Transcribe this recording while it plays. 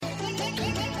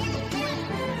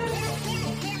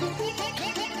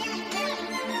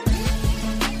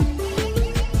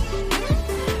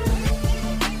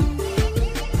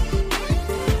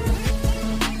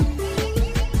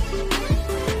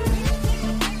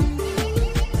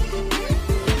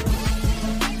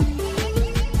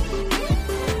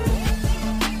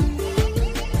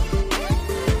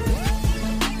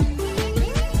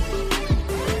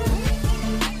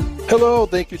Hello,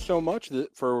 thank you so much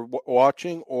for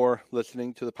watching or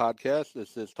listening to the podcast.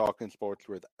 This is Talking Sports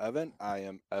with Evan. I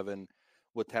am Evan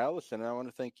Witalis, and I want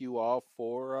to thank you all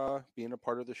for being a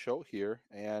part of the show here.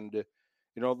 And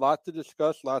a lot to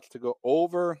discuss, lots to go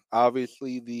over.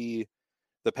 Obviously, the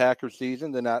Packers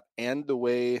season did not end the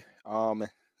way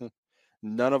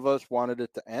none of us wanted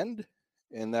it to end,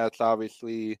 and that's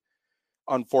obviously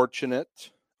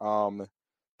unfortunate.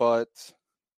 But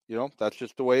that's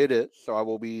just the way it is. So I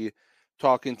will be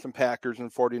talking some Packers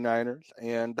and 49ers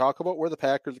and talk about where the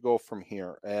Packers go from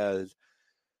here, as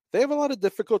they have a lot of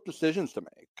difficult decisions to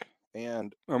make.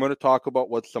 And I'm going to talk about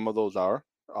what some of those are.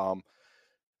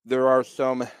 There are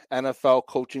some NFL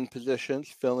coaching positions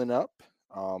filling up.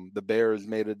 The Bears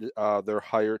made their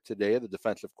hire today, the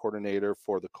defensive coordinator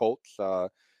for the Colts.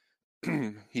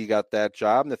 He got that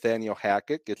job. Nathaniel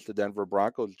Hackett gets the Denver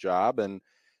Broncos job, and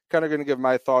kind of going to give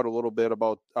my thought a little bit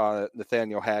about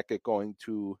Nathaniel Hackett going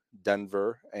to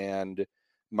Denver and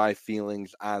my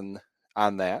feelings on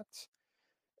that.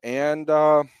 And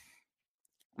I'm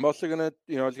also going to,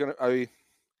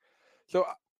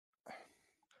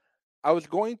 I was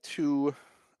going to,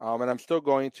 and I'm still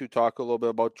going to talk a little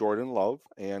bit about Jordan Love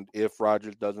and if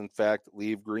Rodgers does in fact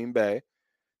leave Green Bay.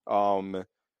 Kind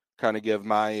of give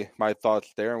my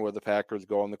thoughts there and where the Packers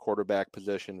go in the quarterback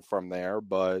position from there.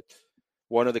 But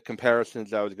one of the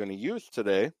comparisons I was going to use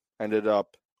today ended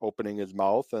up opening his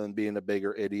mouth and being a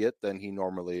bigger idiot than he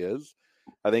normally is.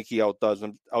 I think he outdoes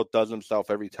himself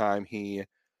every time he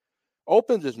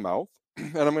opens his mouth,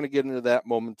 and I'm going to get into that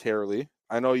momentarily.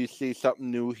 I know you see something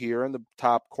new here in the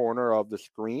top corner of the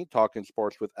screen, Talking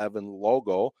Sports with Evan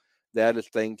logo. That is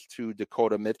thanks to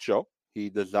Dakota Mitchell. He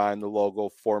designed the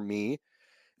logo for me.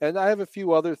 And I have a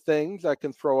few other things I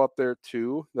can throw up there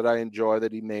too that I enjoy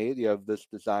that he made. You have this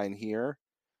design here,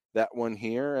 that one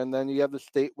here, and then you have the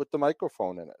state with the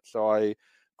microphone in it. So I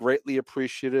greatly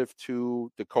appreciative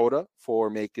to Dakota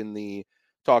for making the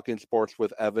Talking Sports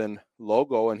with Evan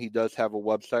logo. And he does have a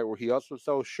website where he also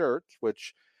sells shirts,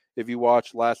 which if you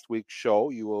watch last week's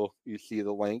show, you see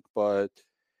the link. But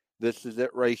this is it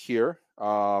right here.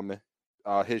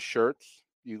 His shirts.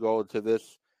 You go to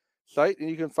this site and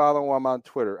you can follow him on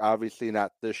Twitter. Obviously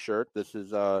not this shirt. This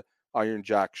is a Iron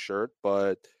Jock shirt,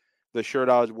 but the shirt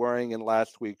I was wearing in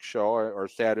last week's show or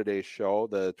Saturday's show,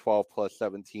 the 12 plus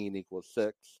 17 equals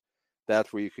 6,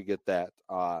 that's where you could get that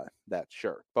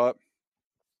shirt. But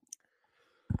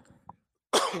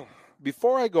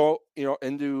before I go,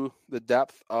 into the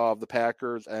depth of the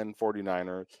Packers and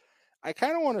 49ers, I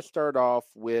kind of want to start off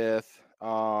with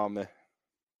a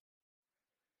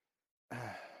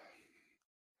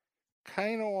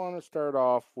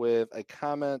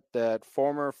comment that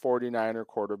former 49er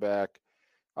quarterback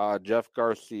Jeff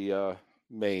Garcia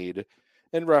made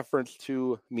in reference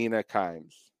to Mina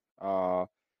Kimes.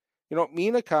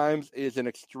 Mina Kimes is an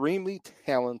extremely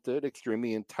talented,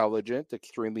 extremely intelligent,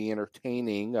 extremely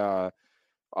entertaining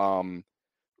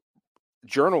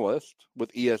journalist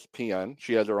with ESPN.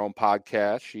 She has her own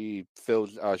podcast. She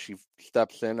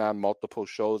steps in on multiple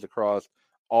shows across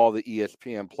all the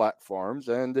ESPN platforms,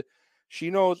 and she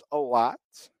knows a lot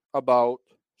about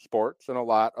sports and a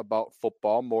lot about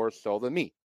football, more so than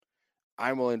me.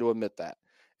 I'm willing to admit that.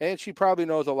 And she probably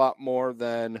knows a lot more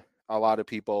than a lot of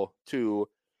people, too,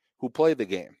 who play the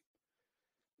game.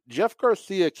 Jeff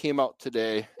Garcia came out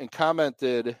today and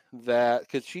commented that,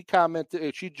 because she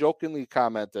jokingly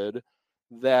commented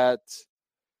that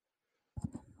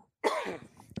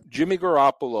Jimmy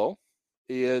Garoppolo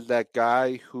is that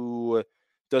guy who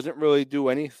doesn't really do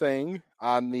anything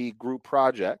on the group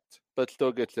project, but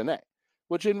still gets an A.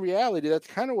 Which in reality, that's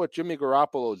kind of what Jimmy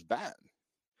Garoppolo's been.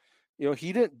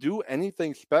 He didn't do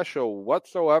anything special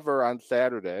whatsoever on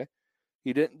Saturday.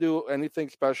 He didn't do anything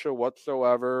special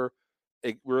whatsoever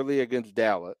really against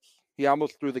Dallas. He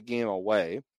almost threw the game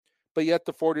away. But yet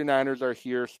the 49ers are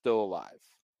here still alive.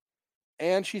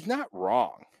 And she's not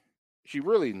wrong. She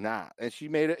really not. And she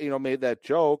made that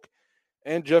joke.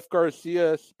 And Jeff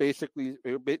Garcia did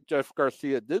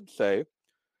say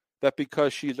that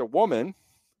because she's a woman,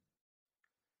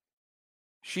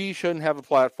 she shouldn't have a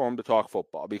platform to talk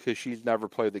football because she's never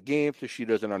played the game, so she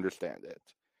doesn't understand it.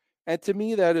 And to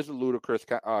me, that is a ludicrous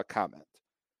comment.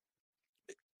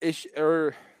 Is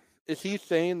he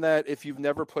saying that if you've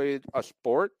never played a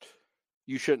sport,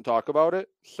 you shouldn't talk about it?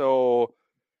 So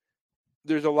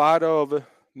there's a lot of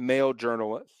male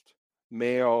journalists,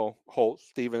 male hosts,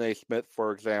 Stephen A. Smith,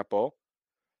 for example,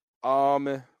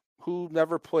 who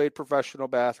never played professional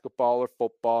basketball or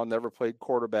football, never played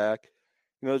quarterback.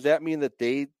 Does that mean that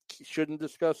they shouldn't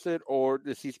discuss it, or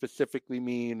does he specifically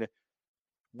mean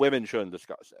women shouldn't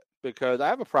discuss it? Because I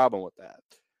have a problem with that.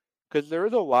 because there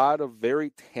is a lot of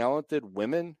very talented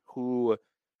women who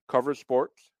cover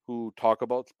sports, who talk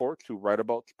about sports, who write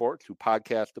about sports, who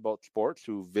podcast about sports,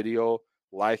 who video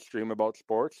live stream about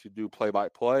sports, who do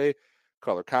play-by-play,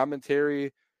 color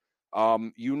commentary,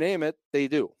 you name it, they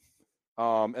do.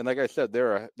 And like I said,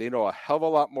 they know a hell of a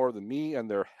lot more than me, and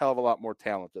they're a hell of a lot more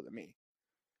talented than me.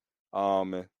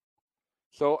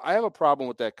 So I have a problem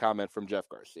with that comment from Jeff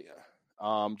Garcia.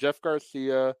 Jeff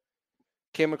Garcia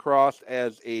came across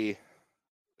as a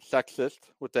sexist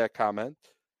with that comment,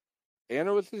 and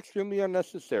it was extremely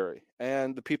unnecessary.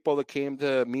 And the people that came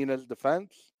to Mina's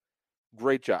defense,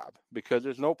 great job, because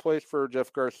there's no place for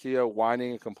Jeff Garcia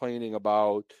whining and complaining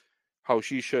about how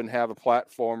she shouldn't have a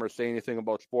platform or say anything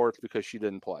about sports because she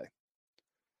didn't play.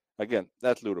 Again,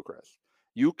 that's ludicrous.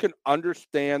 You can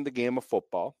understand the game of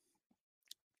football.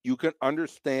 You can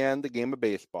understand the game of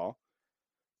baseball.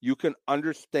 You can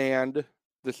understand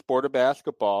the sport of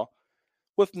basketball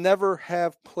with never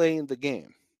have played the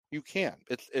game. You can.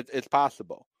 It's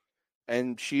possible.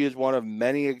 And she is one of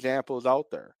many examples out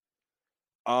there.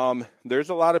 There's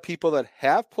a lot of people that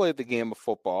have played the game of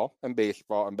football and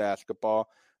baseball and basketball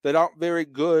that aren't very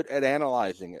good at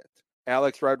analyzing it.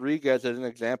 Alex Rodriguez is an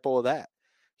example of that.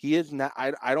 He is not.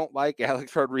 I don't like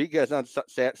Alex Rodriguez on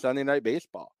Sunday Night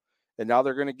Baseball, and now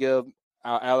they're going to give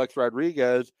Alex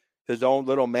Rodriguez his own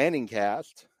little Manning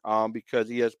cast because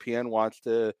ESPN wants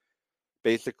to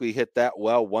basically hit that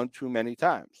well one too many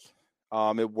times.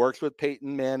 It works with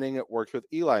Peyton Manning. It works with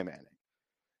Eli Manning.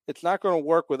 It's not going to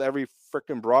work with every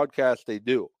freaking broadcast they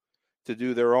do to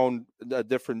do their own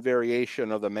different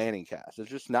variation of the Manning cast. It's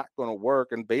just not going to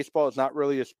work. And baseball is not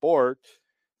really a sport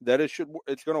that it's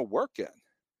going to work in.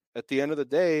 At the end of the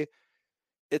day,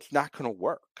 it's not going to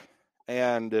work.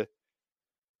 And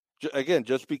again,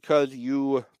 just because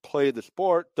you play the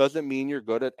sport doesn't mean you're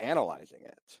good at analyzing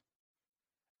it.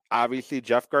 Obviously,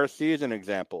 Jeff Garcia is an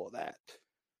example of that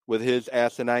with his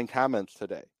asinine comments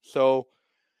today. So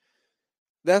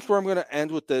that's where I'm going to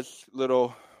end with this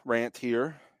little rant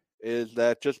here, is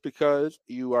that just because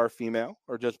you are female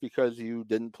or just because you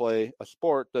didn't play a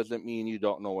sport doesn't mean you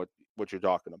don't know what you're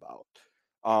talking about.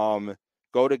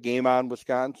 Go to Game On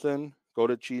Wisconsin, go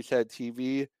to Cheesehead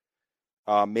TV,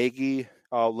 Maggie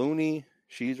Looney,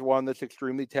 she's one that's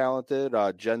extremely talented,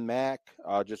 Jen Mack,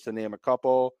 just to name a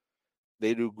couple.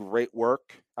 They do great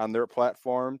work on their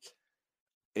platforms.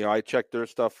 You know, I check their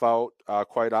stuff out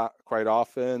quite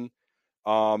often.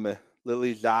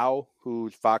 Lily Zhao,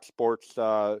 who's Fox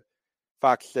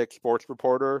 6 sports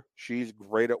reporter, she's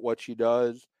great at what she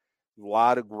does. A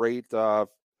lot of great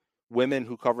women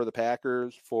who cover the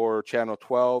Packers for Channel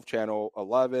 12, Channel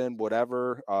 11,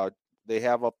 whatever they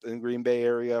have up in Green Bay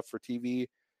area for TV,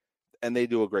 and they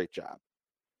do a great job.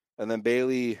 And then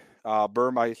Bailey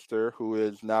Burmeister, who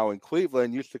is now in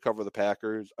Cleveland, used to cover the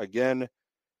Packers. Again,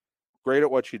 great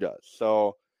at what she does.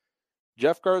 So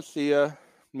Jeff Garcia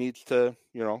needs to,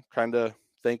 kind of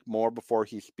think more before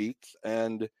he speaks.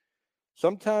 And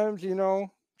sometimes,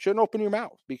 shouldn't open your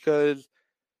mouth, because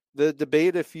the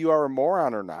debate if you are a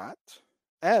moron or not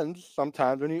ends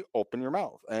sometimes when you open your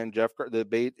mouth. And the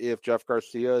debate if Jeff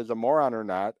Garcia is a moron or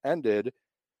not ended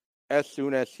as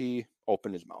soon as he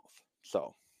opened his mouth. So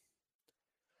I'm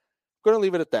going to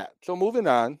leave it at that. So moving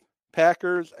on,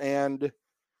 Packers and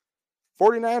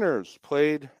 49ers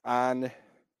played on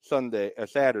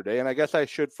Saturday, and I guess I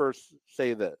should first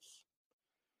say this.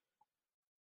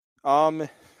 I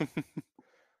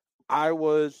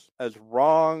was as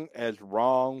wrong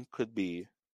could be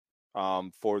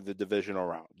for the divisional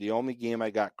round. The only game I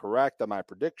got correct on my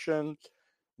predictions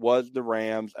was the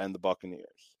Rams and the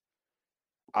Buccaneers.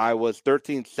 I was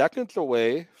 13 seconds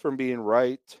away from being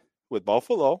right with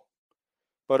Buffalo,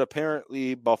 but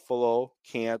apparently Buffalo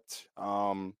can't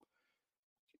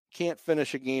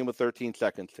finish a game with 13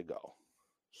 seconds to go.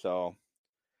 So,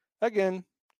 again,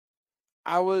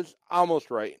 I was almost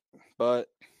right, but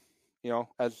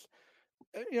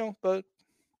but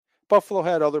Buffalo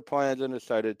had other plans and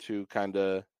decided to kind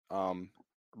of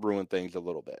ruin things a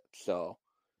little bit. So,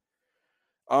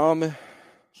 so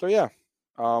yeah,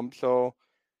 so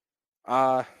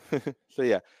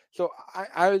yeah, so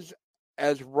I was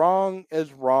as wrong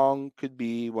could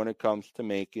be when it comes to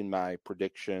making my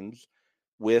predictions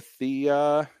with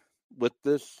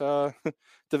this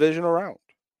divisional round.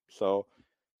 So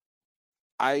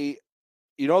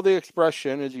the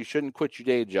expression is you shouldn't quit your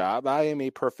day job. I am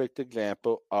a perfect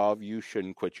example of you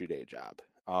shouldn't quit your day job.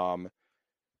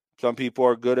 Some people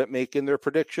are good at making their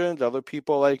predictions. Other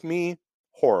people, like me,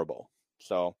 horrible.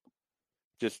 So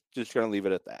just going to leave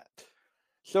it at that.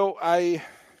 So I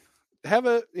have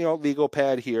a legal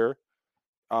pad here.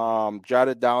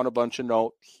 Jotted down a bunch of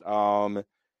notes.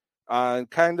 on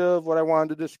kind of what I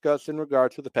wanted to discuss in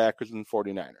regard to the Packers and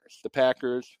 49ers. The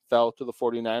Packers fell to the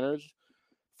 49ers.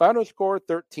 Final score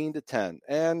 13-10.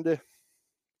 And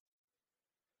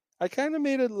I kind of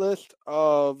made a list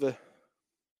of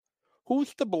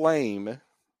who's to blame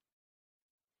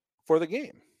for the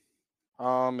game.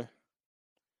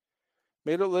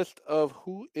 Made a list of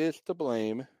who is to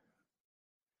blame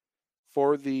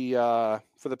for the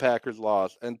Packers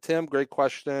loss. And Tim, great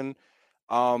question.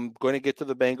 Going to get to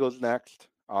the Bengals next.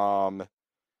 And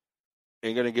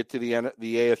going to get to the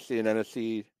AFC and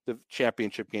NFC the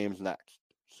championship games next.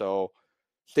 So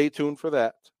stay tuned for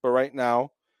that. But right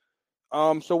now,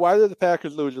 so why did the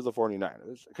Packers lose to the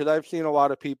 49ers? Because I've seen a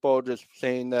lot of people just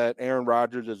saying that Aaron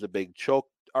Rodgers is a big choke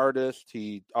artist.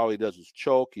 All he does is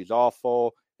choke. He's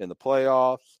awful in the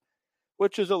playoffs,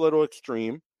 which is a little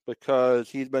extreme because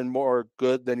he's been more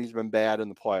good than he's been bad in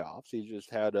the playoffs. He's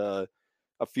just had a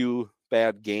few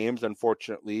bad games,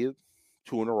 unfortunately,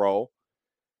 2 in a row.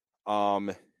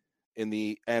 In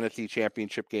the NFC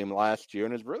Championship game last year,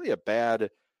 and it's really a bad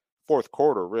fourth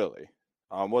quarter, really.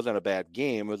 Wasn't a bad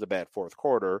game. It was a bad fourth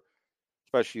quarter,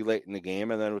 especially late in the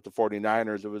game. And then with the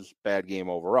 49ers, it was a bad game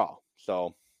overall.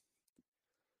 So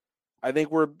I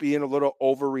think we're being a little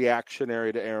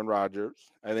overreactionary to Aaron Rodgers.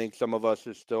 I think some of us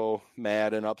are still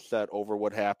mad and upset over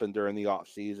what happened during the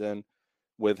offseason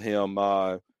with him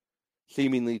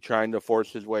seemingly trying to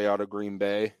force his way out of Green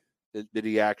Bay. Did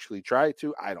he actually try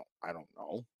to? I don't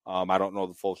know. I don't know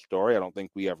the full story. I don't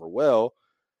think we ever will.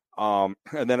 And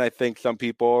then I think some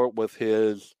people with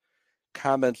his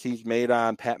comments he's made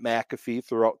on Pat McAfee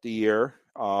throughout the year,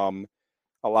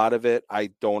 a lot of it I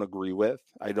don't agree with.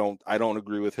 I don't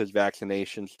agree with his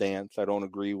vaccination stance. I don't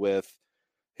agree with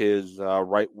his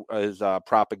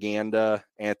propaganda,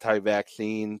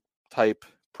 anti-vaccine type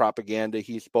propaganda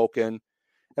he's spoken.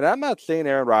 And I'm not saying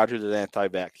Aaron Rodgers is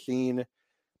anti-vaccine,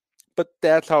 but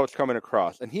that's how it's coming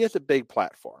across. And he has a big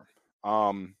platform.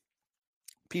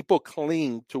 People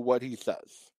cling to what he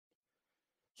says.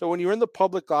 So when you're in the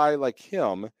public eye like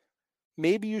him,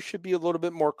 maybe you should be a little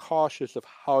bit more cautious of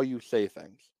how you say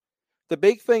things. The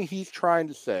big thing he's trying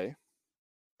to say,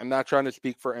 I'm not trying to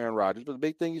speak for Aaron Rodgers, but the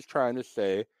big thing he's trying to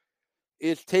say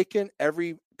is taking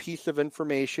every piece of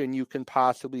information you can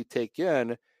possibly take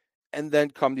in and then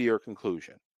come to your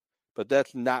conclusion. But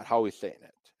that's not how he's saying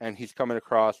it. And he's coming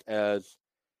across as,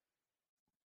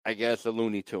 I guess, a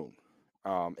Looney Tune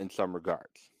in some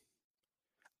regards.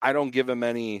 I don't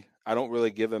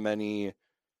really give him any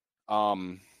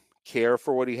care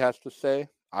for what he has to say.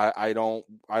 I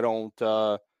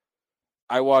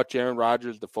watch Aaron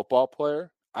Rodgers, the football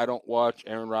player. I don't watch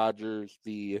Aaron Rodgers,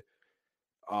 the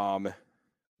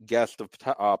guest of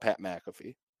Pat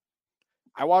McAfee.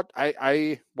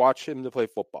 I watch him to play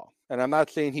football. And I'm not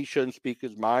saying he shouldn't speak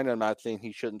his mind. I'm not saying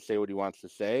he shouldn't say what he wants to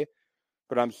say.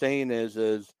 But I'm saying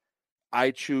is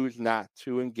I choose not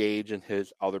to engage in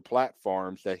his other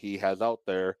platforms that he has out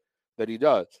there that he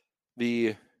does.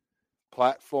 The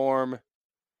platform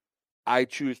I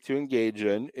choose to engage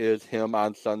in is him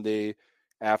on Sunday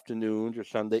afternoons or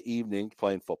Sunday evenings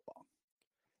playing football.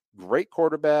 Great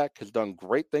quarterback, has done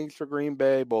great things for Green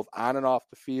Bay, both on and off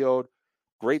the field.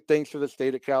 Great things for the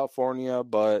state of California,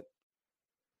 but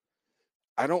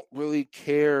I don't really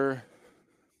care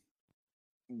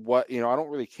I don't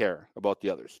really care about the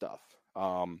other stuff.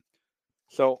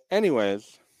 So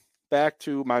anyways, back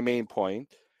to my main point.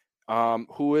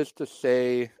 Who's to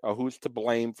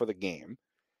blame for the game?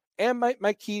 And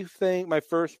my key thing, my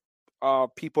first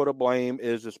people to blame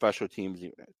is the special teams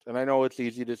unit. And I know it's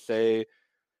easy to say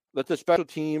that the special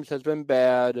teams has been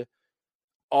bad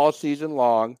all season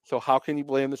long. So how can you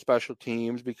blame the special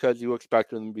teams because you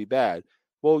expect them to be bad?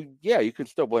 Well, yeah, you can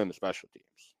still blame the special teams.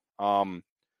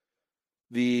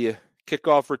 The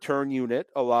kickoff return unit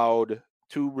allowed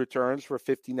 2 returns for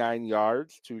 59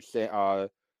 yards to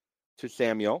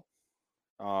Samuel,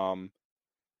 along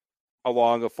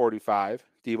of 45.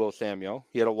 Deebo Samuel,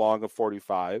 he had a long of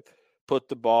 45. Put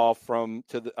the ball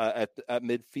at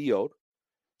midfield,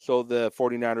 so the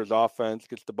 49ers offense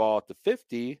gets the ball at the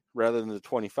 50 rather than the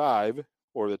 25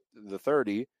 or the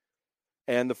 30,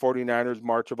 and the 49ers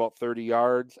march about 30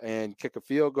 yards and kick a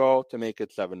field goal to make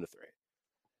it 7-3.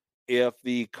 If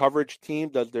the coverage team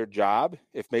does their job,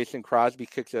 if Mason Crosby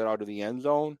kicks it out of the end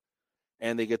zone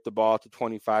and they get the ball at the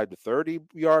 25 to 30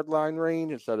 yard line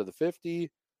range instead of the 50,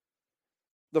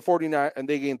 the 49 and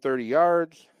they gain 30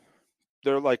 yards,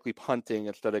 they're likely punting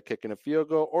instead of kicking a field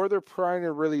goal, or they're trying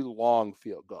a really long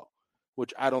field goal,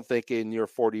 which I don't think a near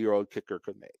 40-year-old kicker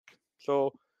could make.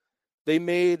 So they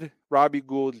made Robbie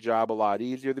Gould's job a lot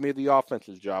easier. They made the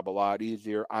offense's job a lot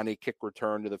easier on a kick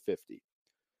return to the 50.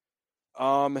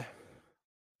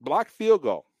 blocked field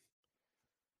goal.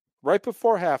 Right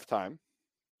before halftime,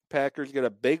 Packers get a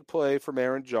big play from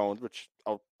Aaron Jones, which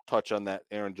I'll touch on that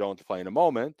Aaron Jones play in a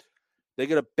moment. They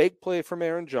get a big play from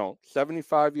Aaron Jones,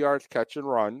 75 yards catch and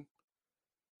run.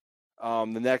 The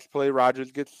next play,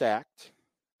 Rodgers gets sacked.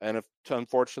 And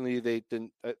unfortunately, they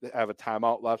didn't have a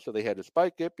timeout left, so they had to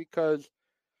spike it because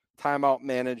timeout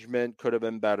management could have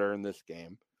been better in this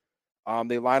game.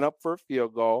 They line up for a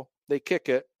field goal. They kick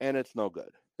it, and it's no good.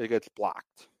 It gets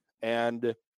blocked.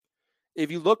 And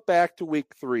if you look back to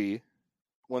week 3,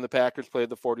 when the Packers played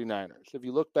the 49ers, if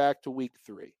you look back to week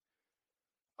 3,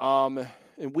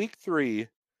 in week 3,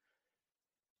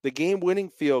 the game-winning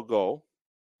field goal,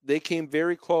 they came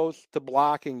very close to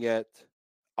blocking it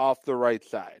off the right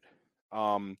side,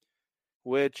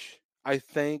 which I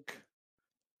think,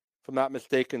 if I'm not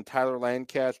mistaken, Tyler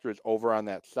Lancaster is over on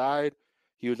that side.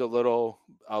 He was a little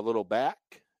back,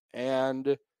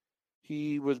 and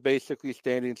he was basically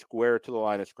standing square to the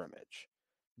line of scrimmage,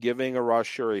 giving a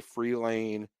rusher a free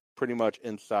lane pretty much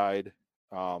inside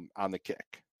on the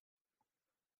kick.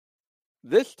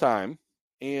 This time,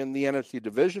 in the NFC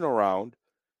divisional round,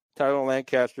 Tyler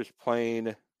Lancaster's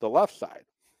playing the left side.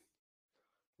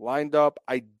 Lined up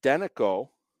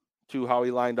identical to how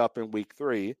he lined up in week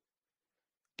 3.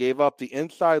 Gave up the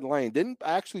inside lane. Didn't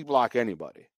actually block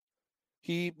anybody.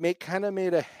 He kind of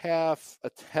made a half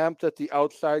attempt at the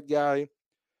outside guy.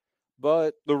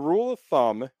 But the rule of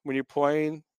thumb when you're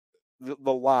playing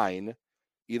the line,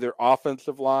 either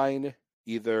offensive line,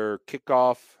 either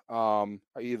kickoff,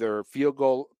 either field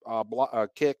goal,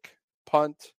 kick,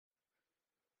 punt,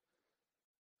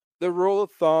 the rule of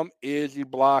thumb is you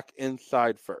block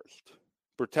inside first.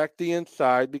 Protect the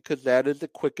inside because that is the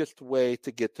quickest way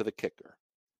to get to the kicker.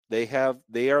 They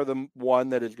are the one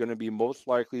that is going to be most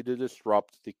likely to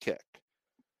disrupt the kick.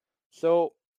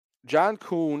 So John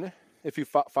Kuhn, if you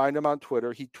find him on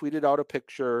Twitter, he tweeted out a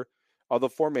picture of the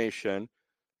formation,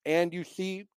 and you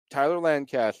see Tyler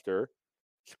Lancaster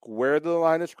square to the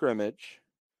line of scrimmage,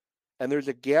 and there's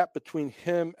a gap between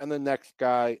him and the next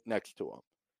guy next to him.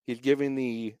 He's giving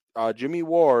the Jimmy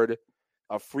Ward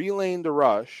a free lane to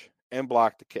rush and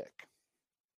block the kick.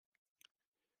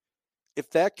 If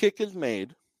that kick is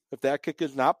made, if that kick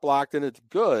is not blocked and it's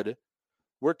good,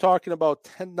 we're talking about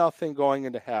 10-0 going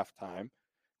into halftime.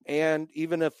 And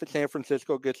even if San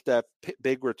Francisco gets that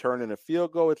big return in a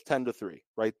field goal, it's 10-3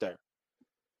 right there.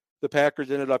 The Packers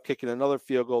ended up kicking another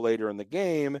field goal later in the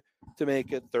game to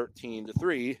make it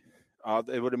 13-3.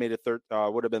 It would have made it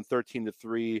would have been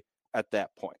 13-3 at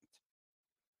that point.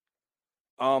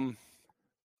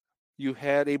 You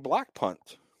had a block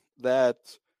punt that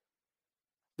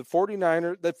the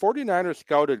 49ers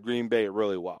scouted Green Bay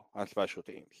really well on special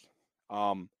teams.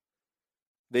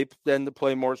 They tend to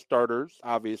play more starters,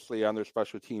 obviously, on their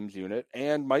special teams unit.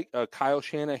 And Kyle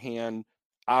Shanahan,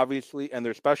 obviously, and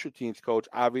their special teams coach,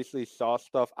 obviously saw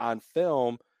stuff on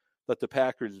film that the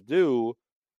Packers do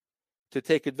to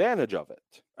take advantage of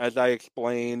it. As I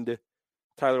explained,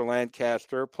 Tyler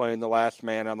Lancaster playing the last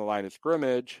man on the line of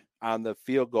scrimmage on the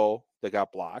field goal that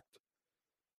got blocked.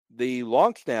 The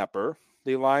long snapper,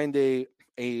 they lined a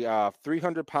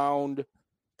 300-pound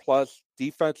plus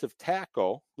defensive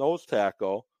tackle, nose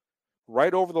tackle,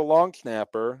 right over the long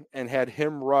snapper and had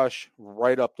him rush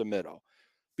right up the middle.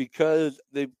 Because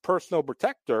the personal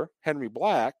protector, Henry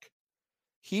Black,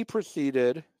 he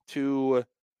proceeded to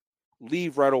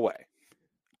leave right away.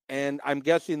 And I'm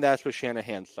guessing that's what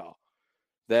Shanahan saw.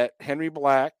 That Henry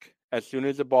Black, as soon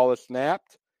as the ball is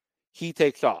snapped, he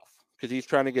takes off because he's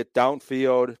trying to get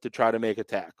downfield to try to make a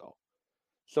tackle.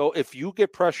 So if you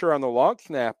get pressure on the long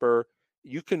snapper,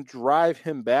 you can drive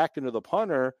him back into the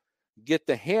punter, get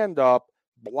the hand up,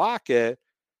 block it.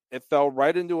 It fell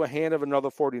right into a hand of another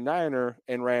 49er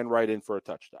and ran right in for a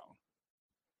touchdown.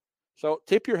 So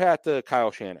tip your hat to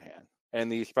Kyle Shanahan and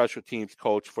the special teams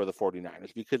coach for the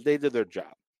 49ers because they did their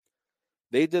job.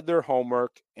 They did their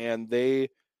homework, and they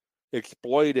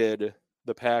exploited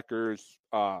the Packers'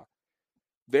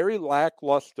 very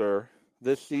lackluster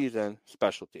this season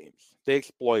special teams. They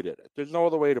exploited it. There's no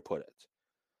other way to put it.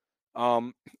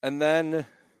 And then,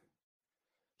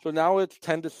 so now it's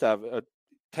 10-7,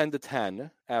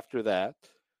 10-10 after that.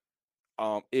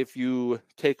 If you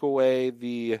take away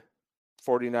the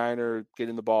 49er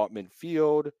getting the ball at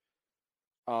midfield,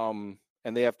 and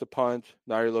they have to punt,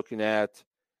 now you're looking at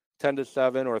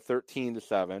 10-7 or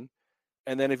 13-7.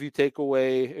 And then if you take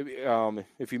away,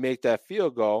 if you make that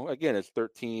field goal, again, it's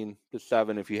 13-7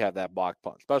 if you have that block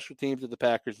punt. Special teams of the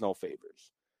Packers, no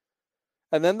favors.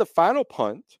 And then the final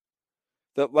punt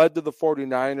that led to the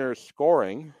 49ers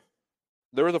scoring,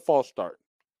 there was a false start.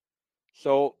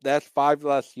 So that's 5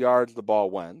 less yards the ball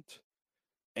went.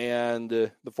 and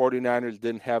the 49ers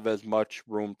didn't have as much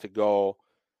room to go.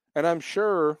 And I'm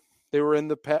sure they were in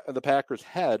the Packers'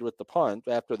 head with the punt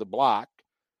after the block,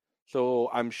 so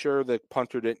I'm sure the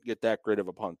punter didn't get that great of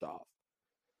a punt off.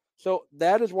 So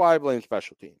that is why I blame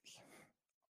special teams.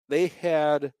 They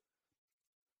had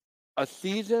a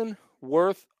season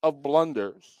worth of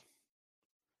blunders,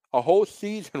 a whole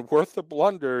season worth of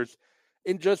blunders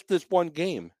in just this one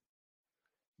game.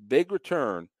 Big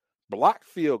return, blocked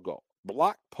field goal,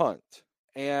 blocked punt,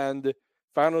 and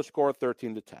final score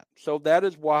 13-10. So that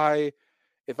is why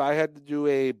if I had to do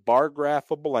a bar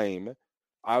graph of blame,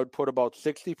 I would put about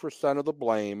 60% of the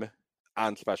blame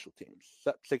on special teams,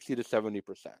 60 to 70%.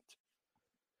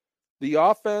 The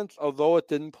offense, although it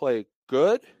didn't play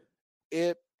good,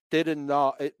 it did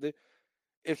not.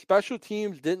 If special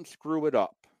teams didn't screw it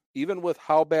up, even with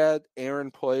how bad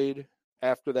Aaron played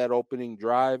after that opening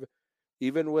drive,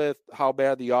 even with how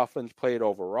bad the offense played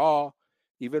overall,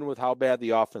 even with how bad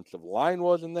the offensive line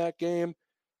was in that game,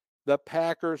 the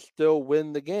Packers still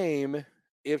win the game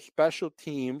if special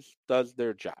teams does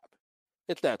their job.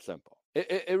 It's that simple.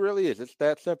 It really is. It's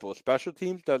that simple. If special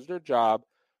teams does their job,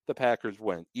 the Packers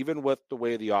win, even with the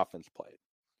way the offense played.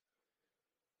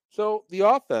 So the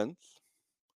offense,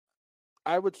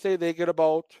 I would say they get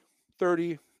about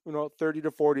 30 to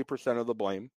 40% of the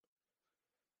blame.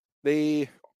 They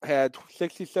had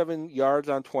 67 yards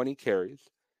on 20 carries.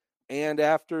 And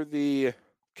after the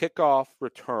kickoff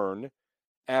return,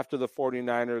 after the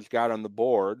 49ers got on the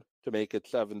board to make it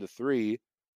 7-3,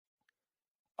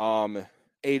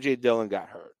 A.J. Dillon got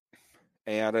hurt.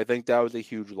 And I think that was a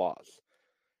huge loss.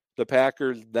 The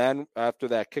Packers then, after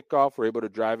that kickoff, were able to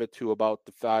drive it to about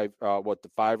the 5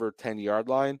 or 10 yard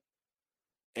line.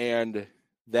 And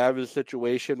that was a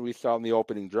situation we saw in the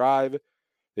opening drive.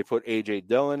 They put A.J.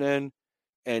 Dillon in,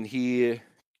 and he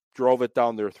drove it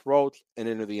down their throats and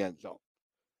into the end zone.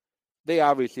 They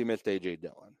obviously missed A.J.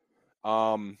 Dillon.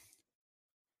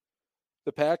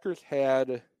 The Packers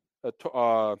had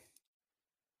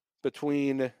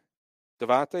between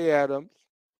Davante Adams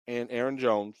and Aaron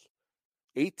Jones,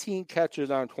 18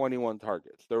 catches on 21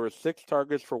 targets. There were 6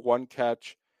 targets for 1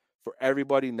 catch for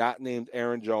everybody not named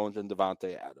Aaron Jones and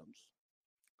Davante Adams.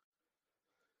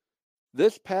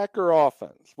 This Packer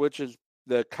offense, which is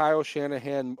the Kyle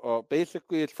Shanahan,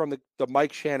 basically it's from the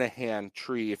Mike Shanahan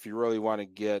tree if you really want to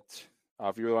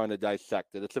dissect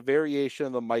it. It's a variation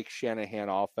of the Mike Shanahan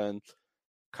offense.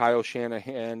 Kyle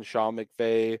Shanahan, Sean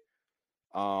McVay,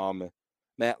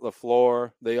 Matt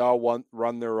LaFleur, they all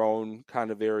run their own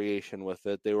kind of variation with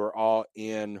it. They were all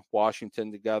in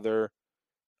Washington together,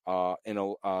 Kyle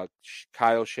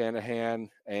Shanahan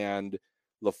and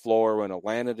LaFleur were in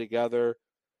Atlanta together.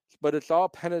 But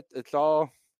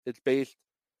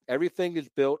everything is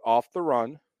built off the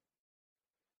run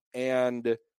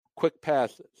and quick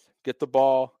passes. Get the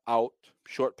ball out,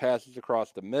 short passes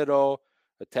across the middle,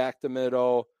 attack the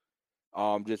middle,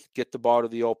 just get the ball to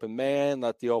the open man,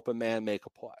 let the open man make a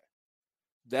play.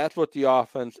 That's what the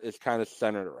offense is kind of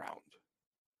centered around.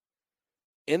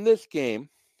 In this game,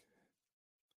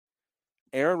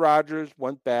 Aaron Rodgers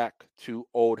went back to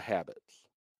old habits.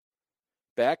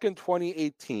 Back in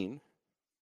 2018,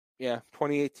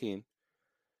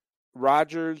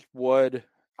 Rodgers would,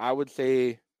 I would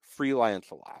say,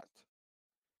 freelance a lot.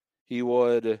 He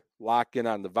would lock in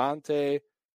on Davante,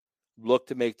 look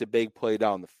to make the big play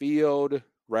down the field,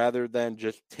 rather than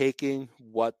just taking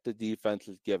what the defense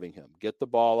is giving him. Get the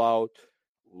ball out,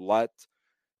 let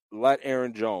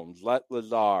Aaron Jones, let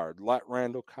Lazard, let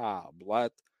Randall Cobb,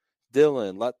 let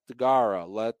Dillon, let Degara,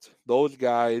 let those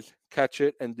guys catch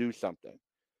it and do something.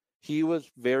 He was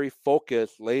very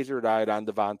focused, laser-eyed on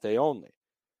Davante only.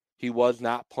 He was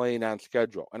not playing on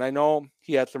schedule. And I know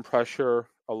he had some pressure,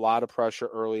 a lot of pressure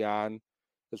early on,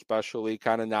 especially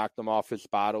kind of knocked him off his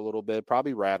spot a little bit,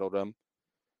 probably rattled him.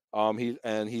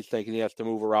 He's thinking he has to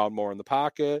move around more in the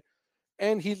pocket.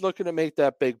 And he's looking to make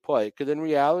that big play. Because in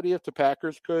reality, if the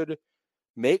Packers could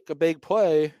make a big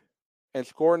play and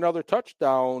score another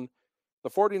touchdown,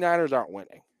 the 49ers aren't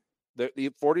winning.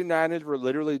 The 49ers were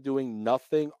literally doing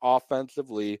nothing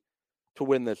offensively to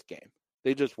win this game.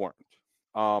 They just weren't.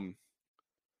 But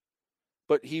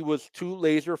he was too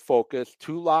laser focused,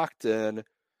 too locked in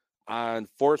on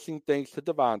forcing things to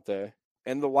Davante.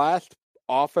 And the last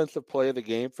offensive play of the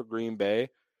game for Green Bay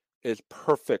is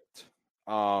perfect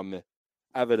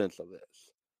evidence of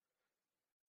this.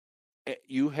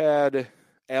 You had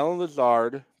Allen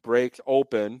Lazard breaks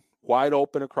open, wide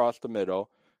open across the middle.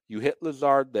 You hit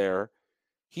Lazard there.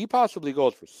 He possibly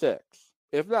goes for 6.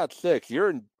 If not 6, you're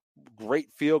in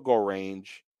great field goal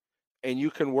range, and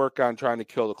you can work on trying to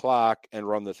kill the clock and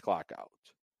run this clock out.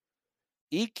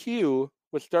 EQ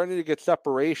was starting to get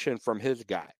separation from his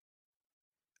guy.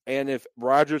 And if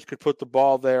Rodgers could put the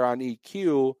ball there on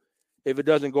EQ, if it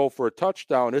doesn't go for a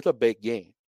touchdown, it's a big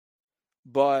game.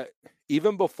 But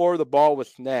even before the ball was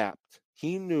snapped,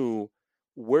 he knew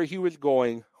where he was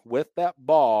going with that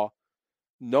ball,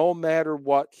 no matter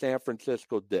what San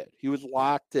Francisco did. He was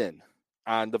locked in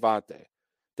on Davante.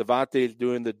 Davante is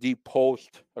doing the deep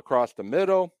post across the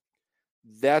middle.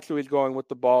 That's where he's going with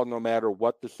the ball, no matter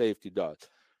what the safety does.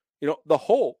 The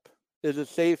hope is a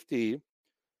safety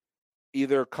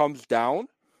either comes down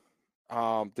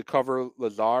to cover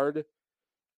Lazard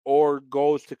or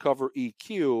goes to cover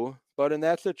EQ. But in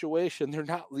that situation, they're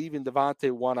not leaving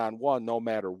Davante one-on-one no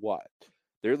matter what.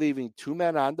 They're leaving two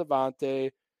men on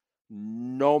Davante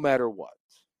no matter what.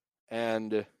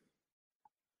 And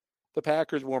the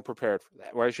Packers weren't prepared for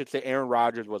that. Or I should say Aaron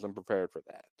Rodgers wasn't prepared for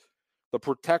that. The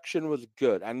protection was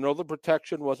good. I know the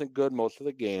protection wasn't good most of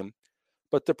the game,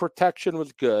 but the protection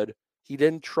was good. He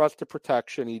didn't trust the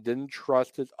protection. He didn't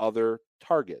trust his other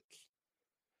targets.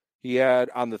 He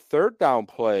had on the second down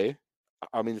play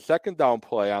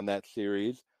on that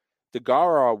series,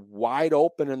 Deguara wide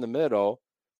open in the middle.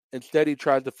 Instead, he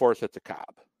tried to force it to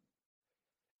Cobb.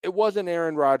 It wasn't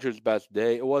Aaron Rodgers' best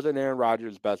day. It wasn't Aaron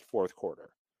Rodgers' best fourth quarter.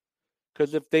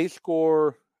 Because if they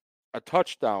score a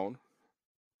touchdown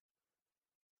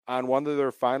on one of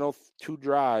their final two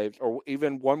drives, or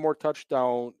even one more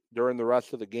touchdown during the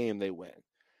rest of the game, they win.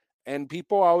 And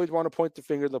people always want to point the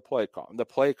finger at the play calling. The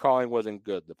play calling wasn't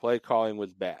good. The play calling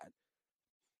was bad.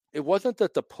 It wasn't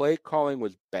that the play calling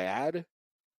was bad.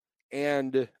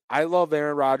 And I love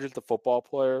Aaron Rodgers, the football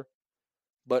player.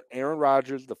 But Aaron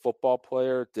Rodgers, the football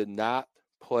player, did not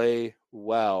play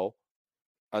well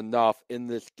enough in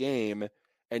this game.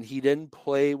 And he didn't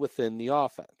play within the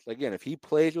offense. Again, if he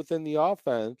plays within the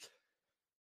offense,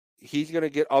 he's going to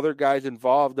get other guys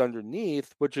involved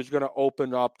underneath, which is going to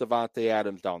open up Davante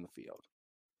Adams down the field.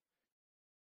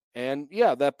 And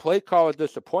yeah, that play call is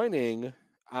disappointing.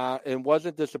 And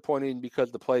wasn't disappointing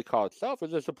because the play call itself.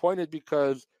 It was disappointed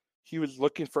because he was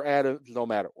looking for Adams no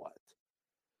matter what.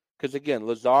 Because again,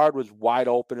 Lazard was wide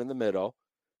open in the middle.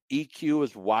 EQ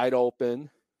was wide open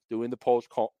doing the post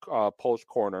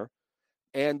corner.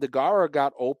 And Deguara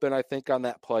got open, I think, on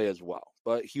that play as well.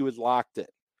 But he was locked in.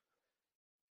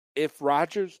 If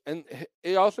Rodgers, and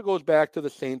it also goes back to the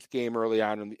Saints game early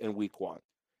on in week one,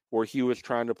 where he was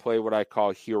trying to play what I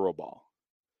call hero ball.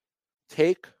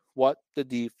 Take what the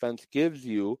defense gives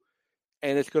you,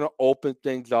 and it's going to open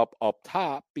things up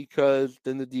top, because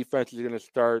then the defense is going to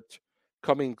start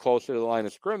coming closer to the line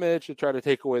of scrimmage to try to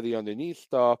take away the underneath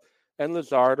stuff, and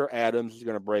Lazard or Adams is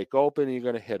going to break open, and you're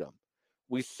going to hit him.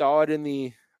 We saw it in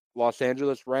the Los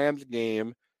Angeles Rams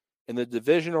game in the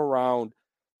divisional round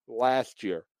last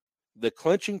year. The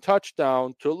clinching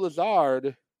touchdown to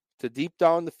Lazard, to deep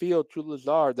down the field to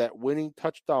Lazard, that winning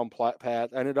touchdown pass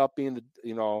ended up being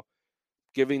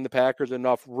giving the Packers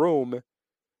enough room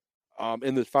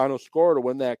in the final score to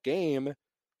win that game.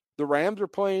 The Rams are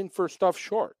playing for stuff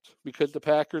short because the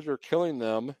Packers are killing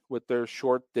them with their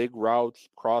short, dig routes,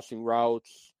 crossing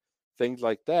routes, things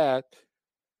like that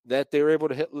they were able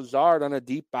to hit Lazard on a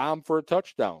deep bomb for a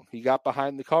touchdown. He got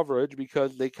behind the coverage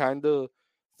because they kind of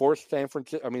forced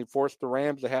the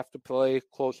Rams to have to play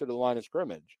closer to the line of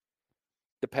scrimmage.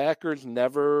 The Packers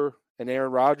never, and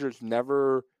Aaron Rodgers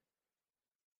never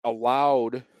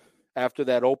allowed, after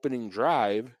that opening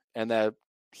drive and that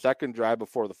second drive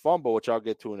before the fumble, which I'll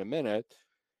get to in a minute,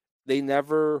 they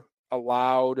never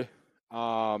allowed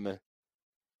for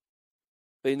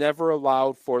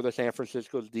the San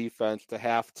Francisco's defense to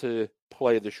have to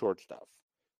play the short stuff.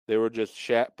 They were just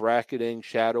bracketing,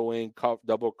 shadowing,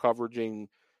 double coveraging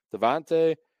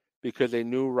Davante because they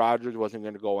knew Rodgers wasn't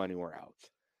going to go anywhere else.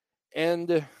 And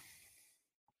the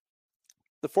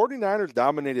 49ers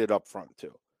dominated up front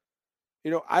too.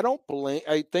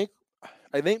 I think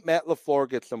Matt LaFleur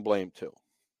gets some blame too.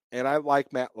 And I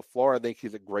like Matt LaFleur. I think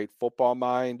he's a great football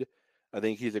mind. I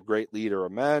think he's a great leader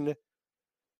of men.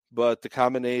 But the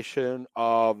combination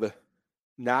of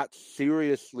not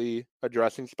seriously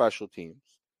addressing special teams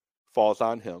falls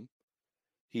on him.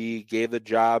 He gave the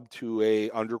job to a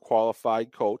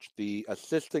underqualified coach, the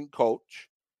assistant coach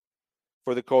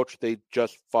for the coach they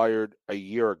just fired a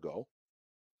year ago.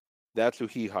 That's who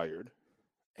he hired.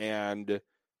 And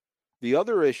the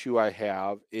other issue I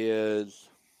have is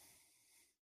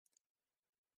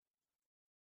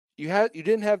you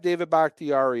didn't have David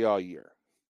Bakhtiari all year.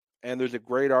 And there's a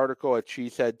great article at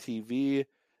Cheesehead TV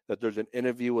that there's an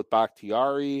interview with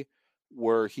Bakhtiari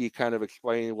where he kind of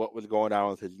explained what was going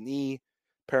on with his knee.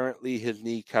 Apparently, his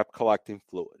knee kept collecting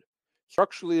fluid.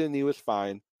 Structurally, the knee was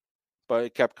fine, but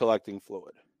it kept collecting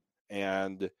fluid.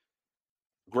 And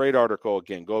great article.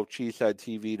 Again, go to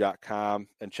cheeseheadtv.com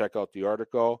and check out the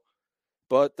article.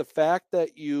 But the fact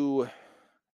that you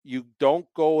don't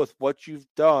go with what you've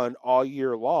done all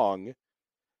year long,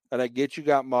 and I get you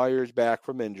got Myers back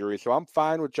from injury, so I'm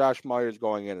fine with Josh Myers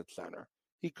going in at center.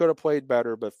 He could have played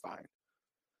better, but fine.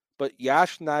 But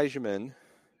Yash Nijman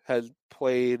has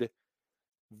played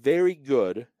very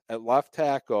good at left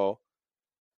tackle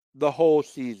the whole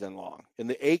season long. In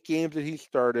the 8 games that he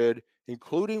started,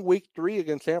 including week 3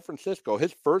 against San Francisco,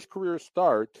 his first career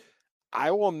start,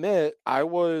 I will admit I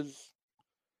was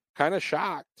kind of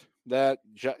shocked that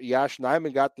Yash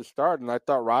Nijman got the start, and I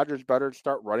thought Rodgers better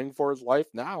start running for his life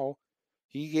now.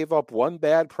 He gave up one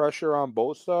bad pressure on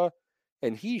Bosa,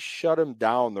 and he shut him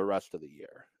down the rest of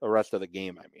the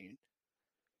game, I mean.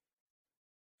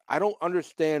 I don't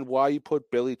understand why you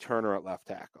put Billy Turner at left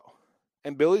tackle.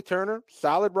 And Billy Turner,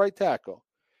 solid right tackle.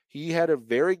 He had a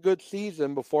very good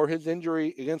season before his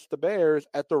injury against the Bears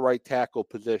at the right tackle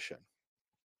position.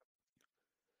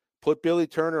 Put Billy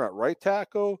Turner at right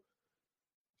tackle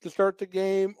to start the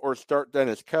game, or start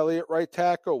Dennis Kelly at right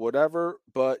tackle, whatever.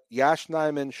 But Yash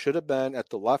Nijman should have been at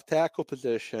the left tackle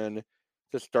position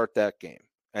to start that game.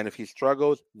 And if he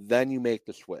struggles, then you make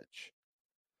the switch.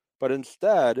 But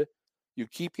instead, you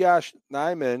keep Yash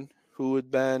Nijman, who had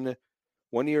been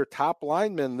one of your top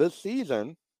linemen this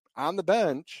season, on the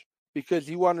bench because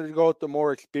you wanted to go with the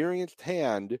more experienced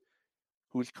hand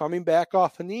who's coming back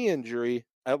off a knee injury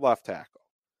at left tackle.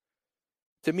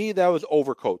 To me, that was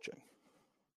overcoaching.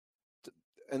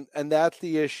 And that's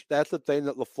the issue. That's the thing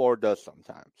that LaFleur does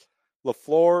sometimes.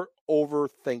 LaFleur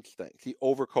overthinks things. He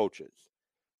overcoaches.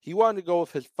 He wanted to go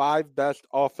with his 5 best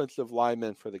offensive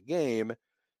linemen for the game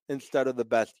instead of the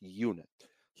best unit.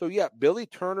 So, yeah, Billy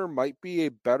Turner might be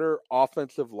a better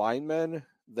offensive lineman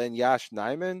than Yash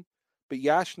Nijman, but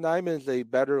Yash Nijman is a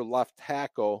better left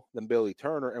tackle than Billy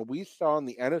Turner. And we saw in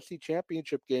the NFC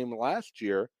Championship game last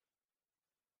year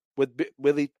with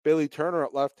Billy Turner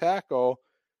at left tackle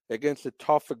against a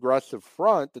tough, aggressive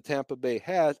front that Tampa Bay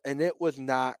has, and it was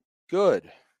not good.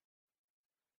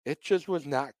 It just was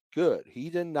not good. He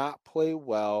did not play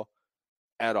well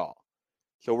at all.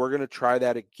 So we're going to try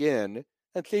that again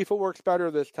and see if it works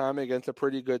better this time against a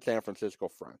pretty good San Francisco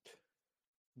front.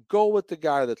 Go with the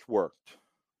guy that's worked.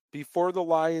 Before the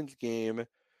Lions game,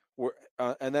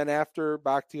 and then after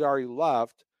Bakhtiari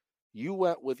left, you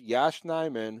went with Yash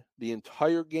Nijman the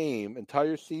entire game,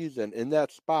 entire season in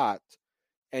that spot,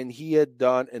 and he had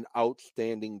done an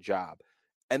outstanding job.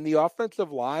 And the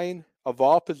offensive line, of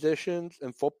all positions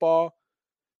in football,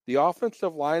 the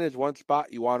offensive line is one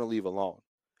spot you want to leave alone.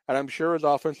 And I'm sure his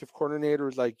offensive coordinator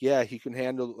was like, yeah, he can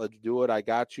handle it. Let's do it. I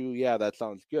got you. Yeah, that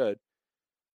sounds good.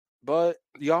 But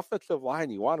the offensive line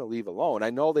you want to leave alone. I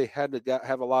know they had to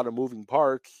have a lot of moving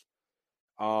parts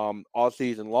all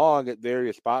season long at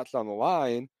various spots on the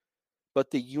line,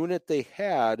 but the unit they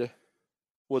had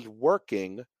was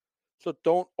working. So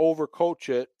don't overcoach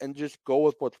it and just go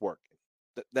with what's working.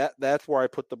 That's where I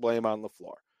put the blame on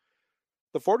LaFleur.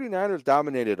 The 49ers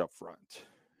dominated up front.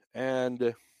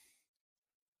 And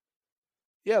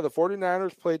yeah, the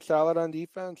 49ers played solid on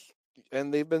defense,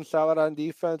 and they've been solid on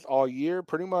defense all year.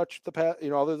 Pretty much the past,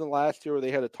 other than last year where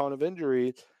they had a ton of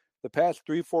injuries, the past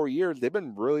 3-4 years, they've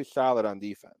been really solid on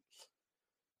defense.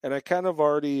 And I kind of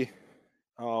already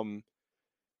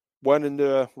went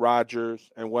into Rodgers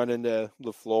and went into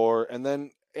LaFleur, and then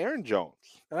Aaron Jones.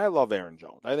 And I love Aaron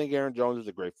Jones. I think Aaron Jones is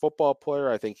a great football player.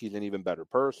 I think he's an even better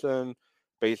person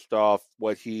based off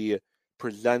what he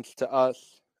presents to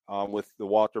us with the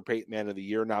Walter Payton Man of the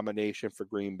Year nomination for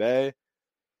Green Bay.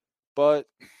 But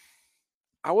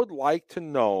I would like to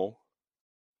know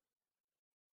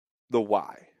the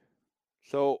why.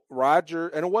 So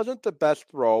Rodgers, and it wasn't the best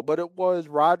throw, but it was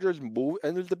Rodgers' move,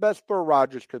 and it was the best throw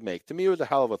Rodgers could make. To me, it was a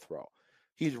hell of a throw.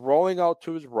 He's rolling out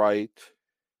to his right.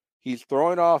 He's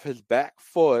throwing off his back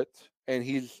foot, and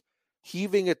he's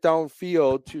heaving it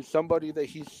downfield to somebody that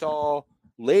he saw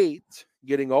late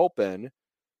getting open.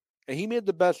 And he made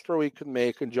the best throw he could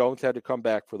make, and Jones had to come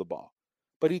back for the ball.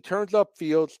 But he turns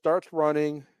upfield, starts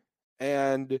running,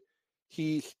 and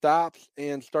he stops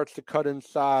and starts to cut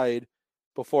inside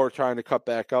before trying to cut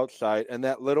back outside. And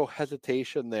that little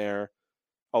hesitation there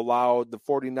allowed the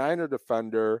 49er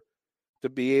defender to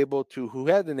be able to, who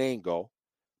had an angle,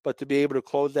 but to be able to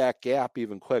close that gap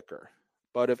even quicker.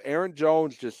 But if Aaron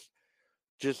Jones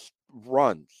just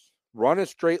run a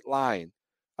straight line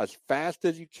as fast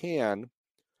as you can,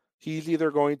 he's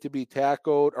either going to be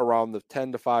tackled around the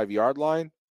 10 to 5 yard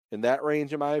line, in that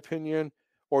range, in my opinion,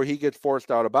 or he gets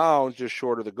forced out of bounds just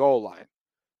short of the goal line.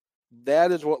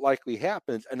 That is what likely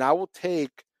happens. And I will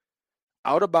take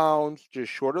out of bounds,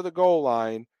 just short of the goal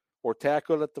line, or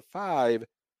tackled at the 5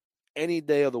 any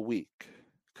day of the week.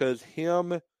 Because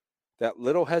that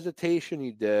little hesitation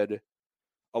he did,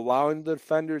 allowing the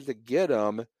defenders to get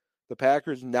him, the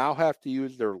Packers now have to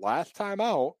use their last time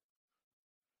out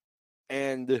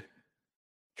and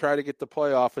try to get the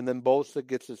play off. And then Bosa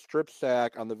gets a strip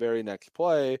sack on the very next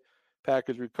play.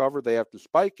 Packers recover. They have to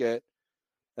spike it.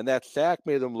 And that sack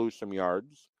made them lose some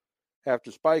yards. Have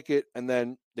to spike it. And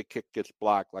then the kick gets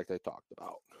blocked like I talked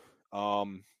about.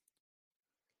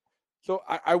 So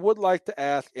I would like to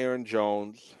ask Aaron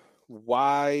Jones,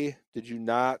 why did you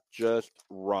not just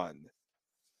run?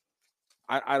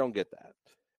 I don't get that.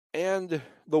 And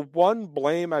the one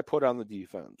blame I put on the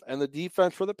defense, and the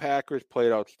defense for the Packers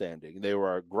played outstanding. They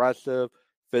were aggressive,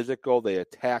 physical. They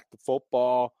attacked the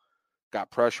football,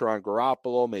 got pressure on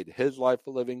Garoppolo, made his life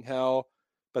a living hell.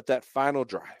 But that final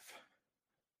drive,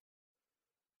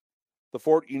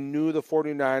 you knew the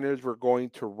 49ers were going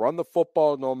to run the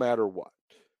football no matter what.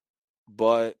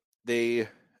 But the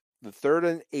 3rd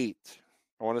and 8,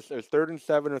 I want to say it was 3rd and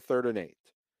 7 or 3rd and 8,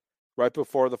 right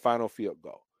before the final field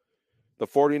goal. The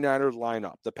 49ers line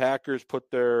up. The Packers put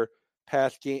their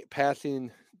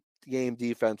passing game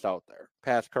defense out there,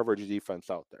 pass coverage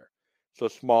defense out there. So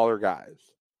smaller guys.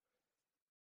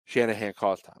 Shanahan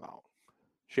calls timeout.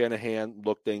 Shanahan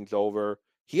looked things over.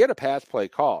 He had a pass play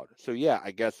called. So, yeah, I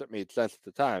guess it made sense at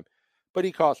the time. But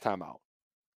he calls timeout.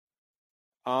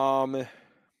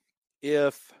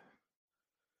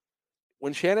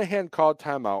 When Shanahan called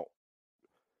timeout,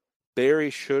 Barry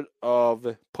should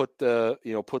have put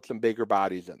some bigger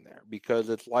bodies in there because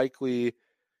it's likely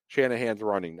Shanahan's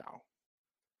running now.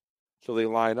 So they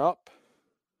line up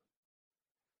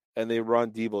and they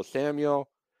run Deebo Samuel.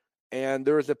 And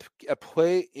there was a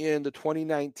play in the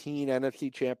 2019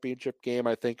 NFC Championship game.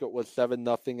 I think it was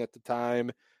 7-0 at the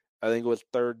time. I think it was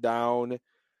 3rd down.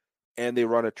 And they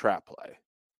run a trap play.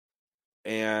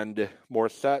 And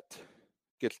Morissette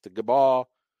gets the ball,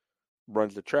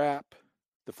 runs the trap.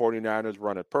 The 49ers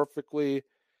run it perfectly.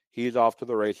 He's off to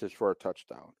the races for a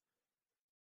touchdown.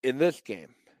 In this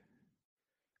game,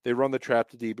 they run the trap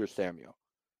to Deebo Samuel.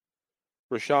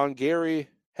 Rashawn Gary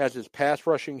has his pass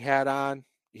rushing hat on.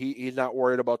 He's not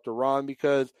worried about the run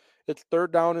because it's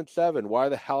 3rd down and 7. Why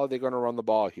the hell are they going to run the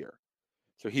ball here?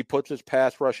 So he puts his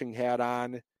pass rushing hat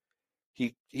on.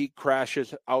 He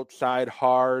crashes outside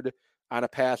hard on a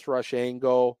pass rush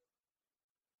angle.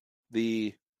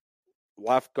 The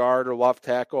left guard or left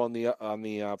tackle on the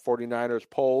 49ers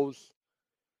pulls.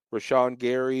 Rashawn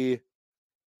Gary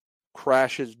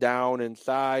crashes down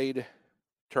inside,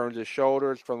 turns his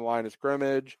shoulders from the line of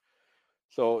scrimmage.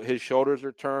 So his shoulders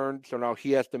are turned. So now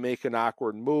he has to make an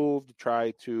awkward move to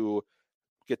try to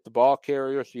get the ball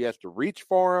carrier. So he has to reach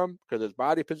for him because his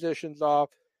body position's off.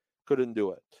 Couldn't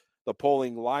do it. The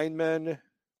pulling lineman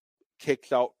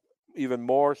kicks out even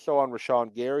more so on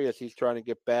Rashawn Gary as he's trying to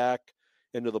get back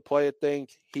into the play of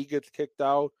things. He gets kicked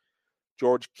out.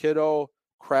 George Kittle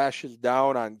crashes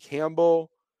down on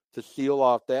Campbell to seal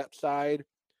off that side.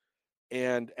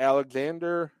 And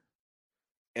Alexander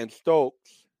and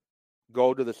Stokes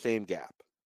go to the same gap.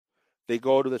 They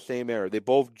go to the same area. They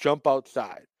both jump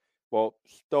outside. Well,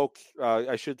 Stokes,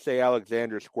 I should say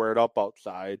Alexander squared up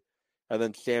outside, and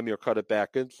then Samuel cut it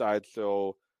back inside,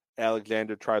 so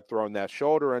Alexander tried throwing that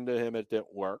shoulder into him. It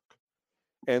didn't work.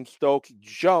 And Stokes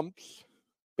jumps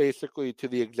basically to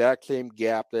the exact same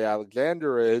gap that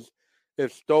Alexander is.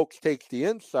 If Stokes takes the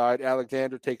inside,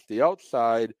 Alexander takes the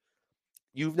outside,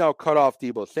 you've now cut off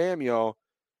Deebo Samuel,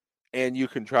 and you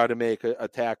can try to make a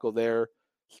tackle there.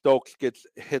 Stokes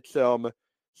hits him,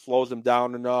 slows him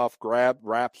down enough,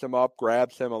 wraps him up,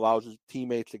 grabs him, allows his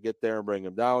teammates to get there and bring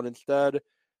him down. Instead,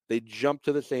 they jump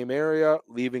to the same area,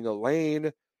 leaving a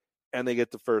lane, and they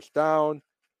get the first down.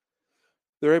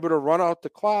 They're able to run out the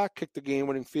clock, kick the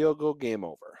game-winning field goal, game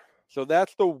over. So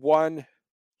that's the one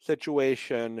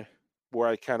situation where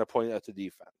I kind of point at the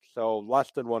defense. So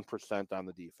less than 1% on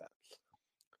the defense.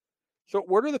 So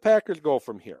where do the Packers go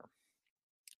from here?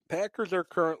 Packers are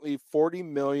currently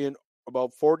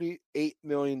about $48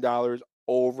 million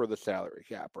over the salary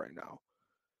cap right now.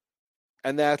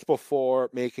 And that's before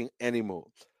making any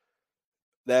moves.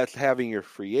 That's having your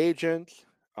free agents.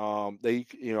 Their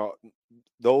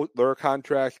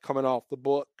contracts coming off the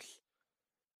books.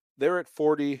 They're at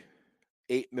 $48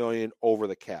 million over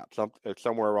the cap,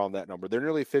 somewhere around that number. They're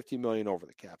nearly $50 million over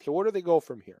the cap. So where do they go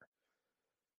from here?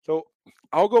 So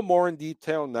I'll go more in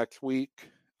detail next week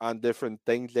on different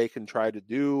things they can try to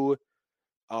do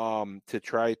to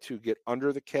try to get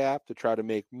under the cap, to try to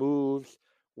make moves,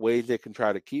 ways they can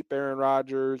try to keep Aaron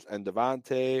Rodgers and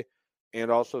Devontae,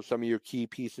 and also some of your key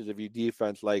pieces of your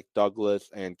defense like Douglas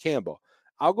and Campbell.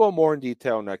 I'll go more in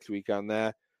detail next week on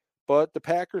that, but the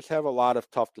Packers have a lot of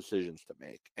tough decisions to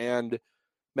make. And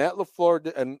Matt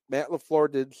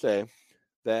LaFleur did say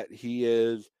that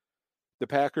the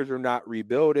Packers are not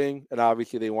rebuilding, and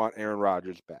obviously they want Aaron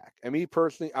Rodgers back. And me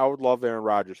personally, I would love Aaron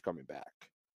Rodgers coming back.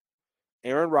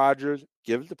 Aaron Rodgers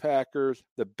gives the Packers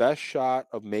the best shot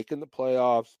of making the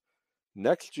playoffs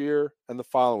next year and the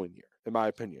following year, in my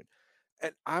opinion.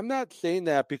 And I'm not saying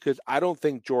that because I don't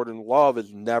think Jordan Love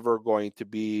is never going to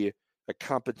be a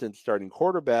competent starting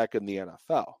quarterback in the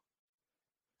NFL.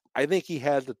 I think he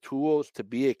has the tools to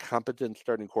be a competent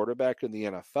starting quarterback in the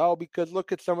NFL because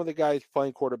look at some of the guys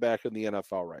playing quarterback in the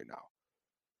NFL right now.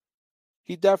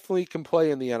 He definitely can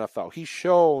play in the NFL. He's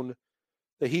shown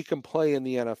that he can play in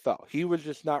the NFL. He was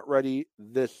just not ready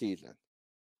this season.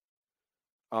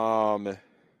 But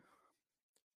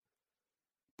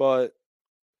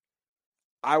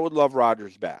I would love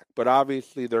Rodgers back. But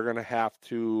obviously they're going to have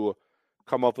to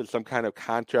come up with some kind of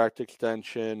contract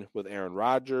extension with Aaron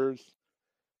Rodgers.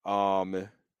 They're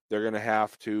going to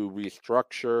have to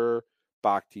restructure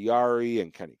Bakhtiari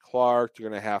and Kenny Clark. They're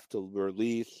going to have to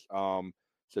release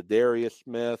Za'Darius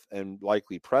Smith and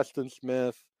likely Preston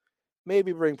Smith.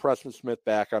 Maybe bring Preston Smith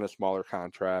back on a smaller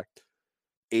contract.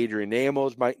 Adrian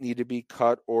Amos might need to be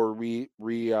cut or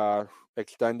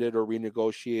extended or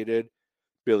renegotiated.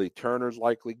 Billy Turner's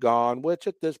likely gone, which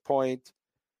at this point,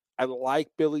 I like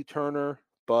Billy Turner,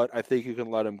 but I think you can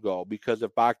let him go because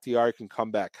if Bakhtiari can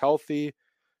come back healthy,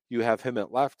 you have him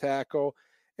at left tackle.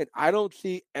 And I don't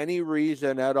see any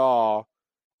reason at all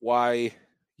why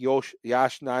Yosh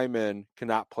Nijman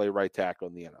cannot play right tackle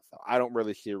in the NFL. I don't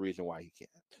really see a reason why he can't.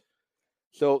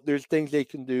 So there's things they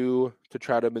can do to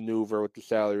try to maneuver with the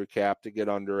salary cap to get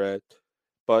under it.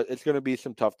 But it's going to be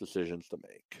some tough decisions to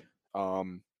make.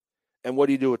 And what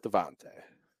do you do with Davante?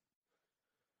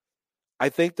 I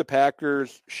think the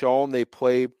Packers shown they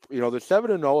play, they're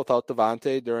 7-0 without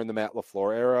Davante during the Matt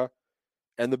LaFleur era.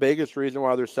 And the biggest reason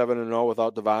why they're 7-0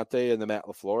 without Davante in the Matt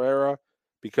LaFleur era,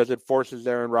 because it forces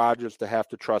Aaron Rodgers to have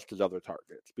to trust his other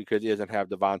targets because he doesn't have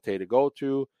Davante to go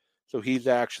to. So he's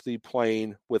actually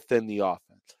playing within the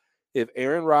offense. If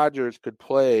Aaron Rodgers could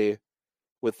play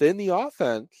within the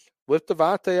offense with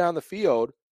Davante on the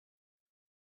field,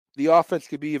 the offense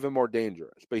could be even more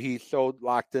dangerous. But he's so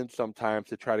locked in sometimes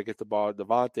to try to get the ball to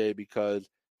Davante because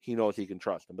he knows he can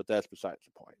trust him. But that's besides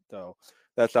the point. So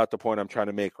that's not the point I'm trying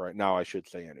to make right now, I should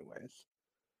say anyways.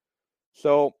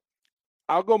 So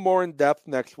I'll go more in depth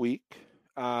next week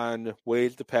on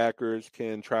ways the Packers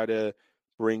can try to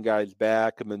bring guys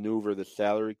back and maneuver the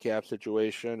salary cap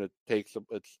situation.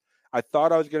 I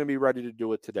thought I was going to be ready to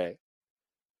do it today,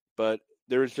 but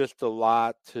there's just a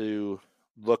lot to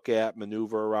look at,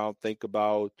 maneuver around, think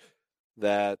about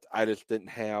that I just didn't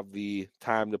have the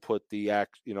time to put the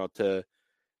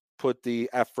put the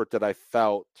effort that I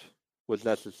felt was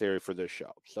necessary for this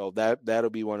show. So that'll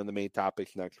be one of the main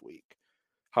topics next week.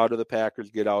 How do the Packers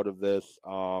get out of this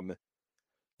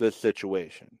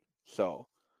situation? So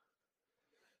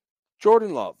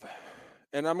Jordan Love,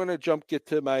 and I'm going to get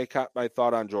to my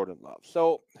thought on Jordan Love.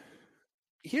 So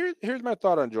here's my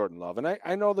thought on Jordan Love, and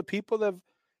I know the people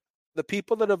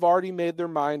that have already made their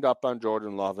mind up on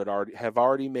Jordan Love have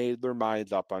already made their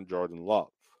minds up on Jordan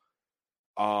Love.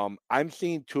 I'm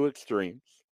seeing two extremes.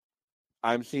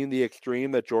 I'm seeing the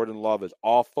extreme that Jordan Love is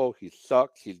awful. He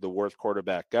sucks. He's the worst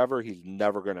quarterback ever. He's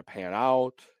never going to pan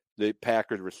out. The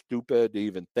Packers were stupid to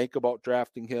even think about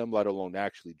drafting him, let alone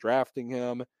actually drafting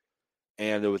him.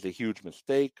 And it was a huge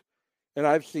mistake. And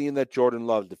I've seen that Jordan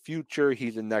Love's the future.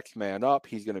 He's the next man up.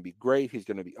 He's going to be great. He's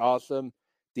going to be awesome.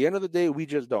 At the end of the day, we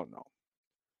just don't know.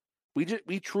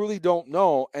 We truly don't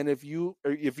know. And if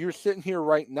you're sitting here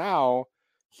right now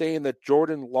saying that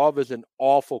Jordan Love is an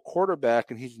awful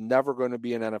quarterback and he's never going to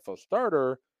be an NFL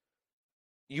starter,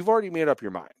 you've already made up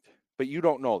your mind. But you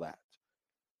don't know that.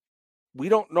 We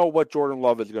don't know what Jordan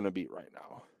Love is going to be right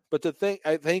now. But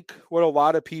I think what a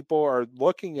lot of people are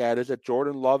looking at is that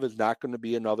Jordan Love is not going to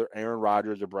be another Aaron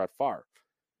Rodgers or Brett Favre,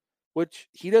 which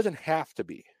he doesn't have to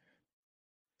be.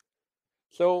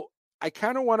 So I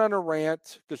kind of went on a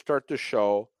rant to start the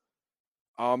show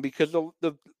because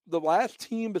the last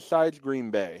team besides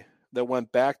Green Bay that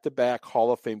went back-to-back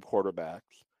Hall of Fame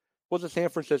quarterbacks was the San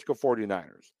Francisco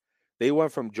 49ers. They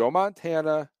went from Joe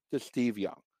Montana to Steve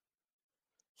Young.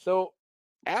 So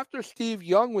after Steve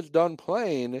Young was done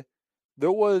playing,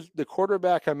 there was the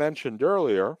quarterback I mentioned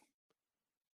earlier,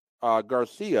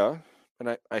 Garcia,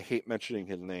 and I hate mentioning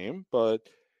his name, but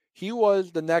he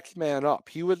was the next man up.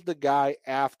 He was the guy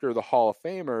after the Hall of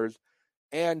Famers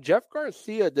And Jeff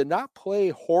Garcia did not play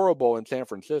horrible in San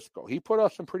Francisco. He put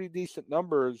up some pretty decent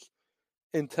numbers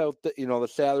until the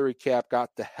salary cap got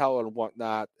to hell and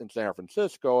whatnot in San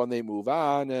Francisco, and they move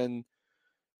on. And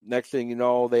next thing you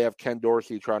know, they have Ken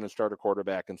Dorsey trying to start a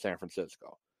quarterback in San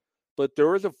Francisco. But there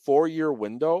was a 4-year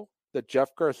window that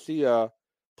Jeff Garcia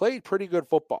played pretty good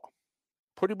football,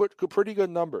 pretty good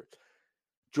numbers.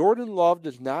 Jordan Love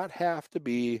does not have to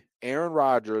be Aaron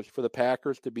Rodgers for the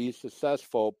Packers to be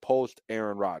successful post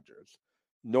Aaron Rodgers,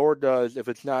 nor does, if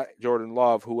it's not Jordan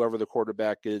Love, whoever the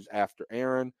quarterback is after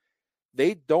Aaron.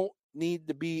 They don't need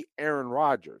to be Aaron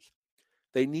Rodgers.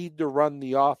 They need to run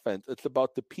the offense. It's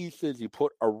about the pieces you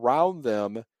put around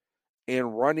them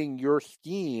and running your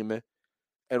scheme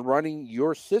and running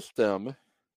your system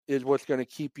is what's going to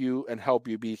keep you and help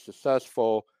you be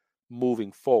successful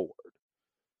moving forward.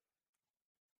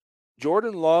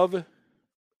 Jordan Love,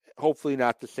 hopefully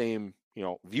not the same,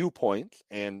 viewpoints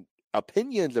and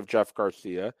opinions of Jeff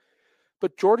Garcia,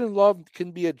 but Jordan Love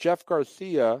can be a Jeff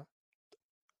Garcia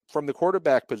from the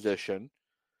quarterback position,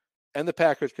 and the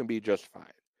Packers can be just fine.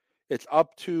 It's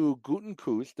up to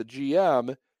Gutekunst, the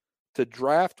GM, to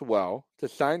draft well, to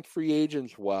sign free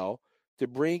agents well, to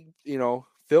bring,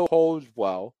 fill holes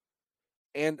well.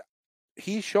 And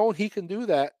he's shown he can do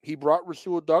that. He brought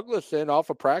Rasul Douglas in off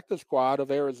a practice squad of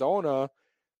Arizona,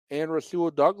 and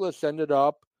Rasul Douglas ended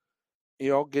up,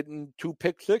 getting 2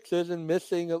 pick sixes and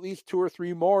missing at least 2 or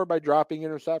 3 more by dropping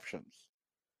interceptions.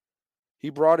 He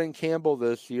brought in Campbell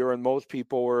this year, and most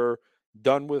people were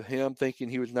done with him, thinking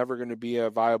he was never going to be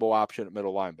a viable option at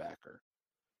middle linebacker.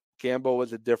 Campbell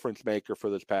was a difference maker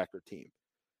for this Packer team.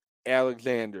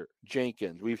 Alexander,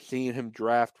 Jenkins, we've seen him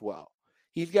draft well.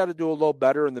 He's got to do a little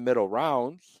better in the middle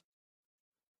rounds,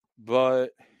 but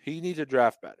he needs to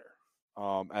draft better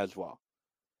as well.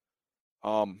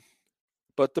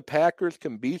 But the Packers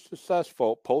can be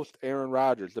successful post Aaron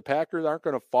Rodgers. The Packers aren't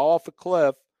going to fall off a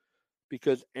cliff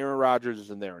because Aaron Rodgers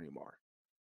isn't there anymore.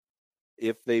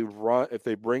 If they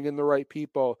bring in the right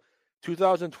people,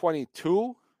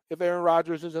 2022, if Aaron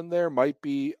Rodgers isn't there, might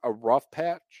be a rough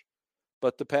patch.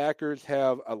 But the Packers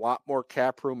have a lot more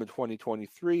cap room in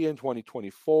 2023 and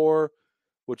 2024,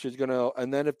 which is going to,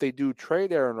 and then if they do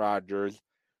trade Aaron Rodgers,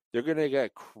 they're going to get a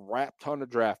crap ton of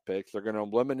draft picks. They're going to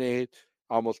eliminate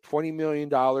almost $20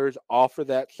 million off of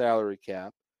that salary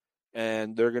cap,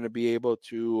 and they're going to be able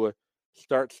to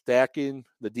start stacking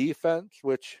the defense,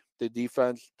 which the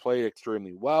defense played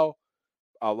extremely well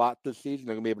a lot this season.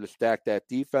 They're going to be able to stack that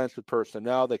defense with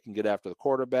personnel that can get after the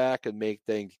quarterback and make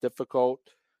things difficult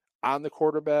on the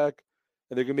quarterback.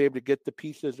 And they're going to be able to get the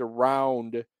pieces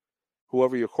around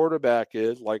whoever your quarterback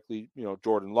is, likely,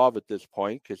 Jordan Love at this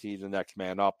point, because he's the next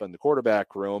man up in the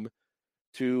quarterback room,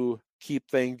 to keep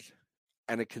things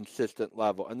at a consistent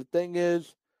level. And the thing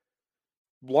is,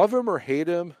 love him or hate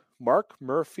him, Mark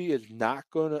Murphy is not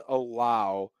going to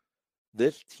allow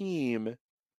this team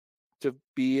to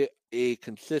be a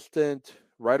consistent,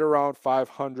 right around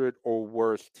 500 or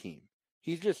worse team.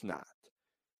 He's just not.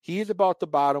 He's about the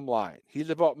bottom line. He's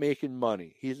about making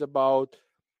money. He's about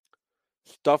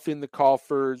stuffing the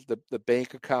coffers, the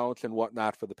bank accounts, and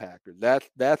whatnot for the Packers.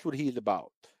 That's what he's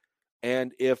about.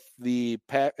 And if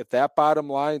that bottom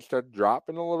line starts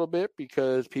dropping a little bit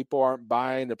because people aren't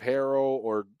buying apparel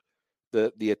or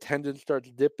the attendance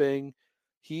starts dipping,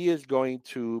 he is going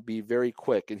to be very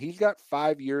quick. And he's got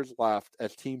 5 years left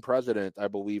as team president, I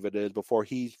believe it is, before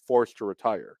he's forced to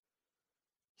retire.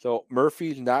 So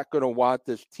Murphy's not going to want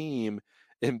this team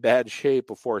in bad shape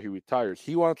before he retires.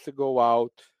 He wants to go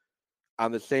out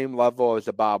on the same level as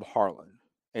a Bob Harlan.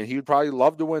 And he would probably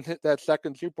love to win that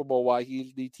second Super Bowl while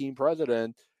he's the team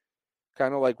president,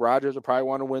 kind of like Rodgers would probably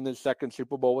want to win his second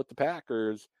Super Bowl with the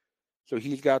Packers. So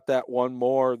he's got that one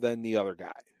more than the other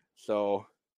guy. So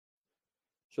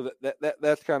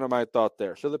that's kind of my thought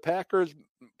there. So the Packers,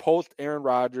 post Aaron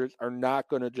Rodgers, are not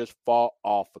going to just fall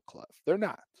off a cliff. They're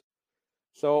not.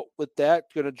 So with that,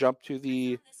 going to jump to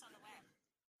the...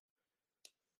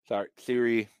 Sorry,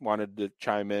 Siri wanted to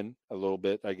chime in a little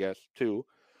bit, I guess, too.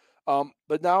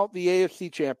 But now the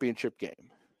AFC Championship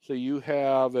game. So you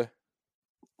have...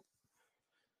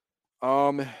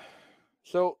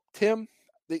 So, Tim,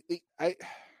 I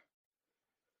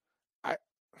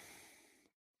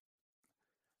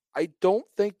don't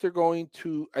think they're going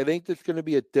to... I think it's going to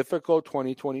be a difficult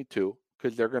 2022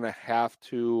 because they're going to have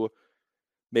to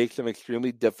make some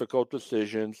extremely difficult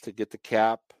decisions to get the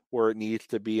cap where it needs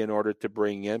to be in order to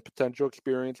bring in potential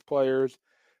experienced players.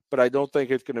 But I don't think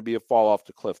it's going to be a fall off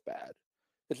the cliff bad.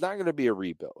 It's not going to be a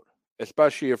rebuild,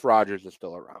 especially if Rodgers is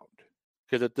still around.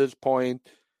 Because at this point,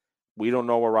 we don't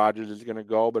know where Rodgers is going to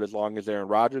go, but as long as Aaron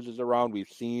Rodgers is around, we've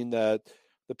seen that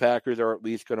the Packers are at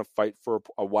least going to fight for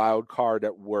a wild card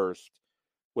at worst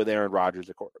with Aaron Rodgers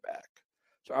at quarterback.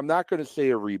 So I'm not going to say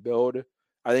a rebuild.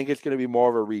 I think it's going to be more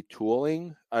of a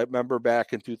retooling. I remember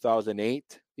back in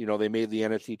 2008, they made the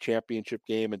NFC Championship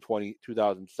game in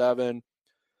 2007.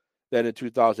 Then in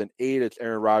 2008, it's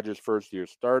Aaron Rodgers' first year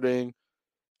starting,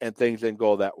 and things didn't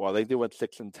go that well. I think they went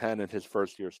 6-10 in his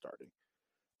first year starting.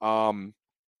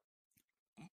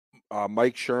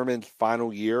 Mike Sherman's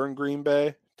final year in Green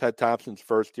Bay, Ted Thompson's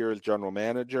first year as general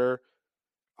manager.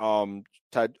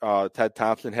 Ted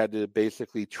Thompson had to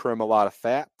basically trim a lot of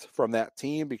fat from that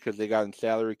team because they got in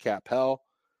salary cap hell.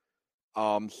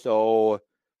 So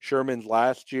Sherman's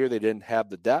last year, they didn't have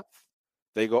the depth.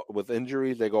 They go with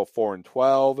injuries. They go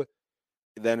 4-12.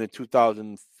 Then in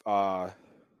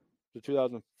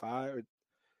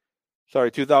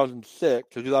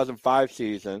 2006, the 2005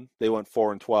 season, they went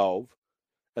 4-12.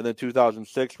 And then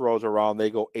 2006 rolls around, they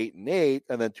go 8-8.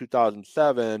 And then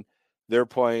 2007, they're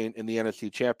playing in the NFC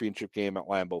Championship game at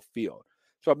Lambeau Field.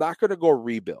 So I'm not going to go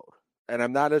rebuild. And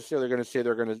I'm not necessarily going to say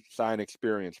they're going to sign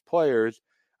experienced players.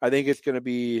 I think it's going to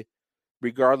be,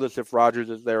 regardless if Rodgers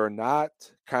is there or not,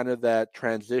 kind of that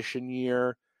transition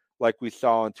year like we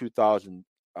saw in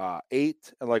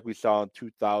 2008 and like we saw in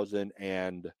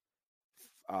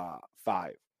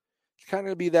 2005. It's kind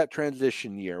of be that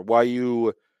transition year while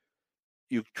you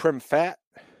trim fat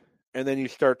and then you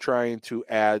start trying to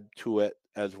add to it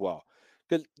as well.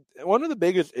 Because one of the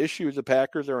biggest issues the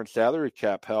Packers are in salary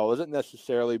cap hell isn't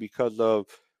necessarily because of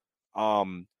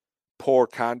poor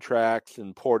contracts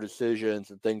and poor decisions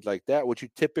and things like that, which you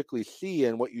typically see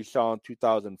in what you saw in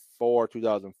 2004,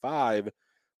 2005,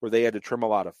 where they had to trim a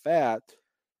lot of fat.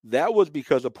 That was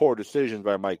because of poor decisions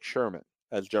by Mike Sherman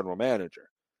as general manager.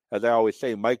 As I always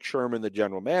say, Mike Sherman, the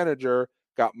general manager,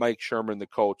 got Mike Sherman, the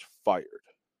coach, fired.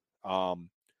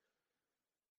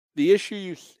 The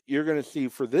issue you're going to see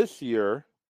for this year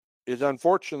is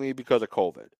unfortunately because of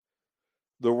COVID.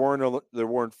 There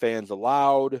weren't fans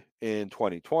allowed in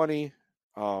 2020,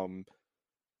 or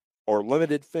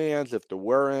limited fans if there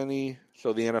were any.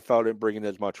 So the NFL didn't bring in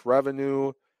as much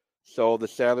revenue. So the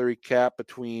salary cap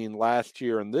between last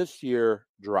year and this year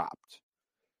dropped.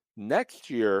 Next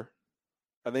year,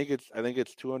 I think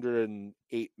it's $208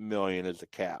 million is the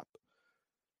cap.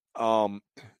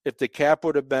 If the cap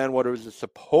would have been what it was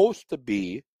supposed to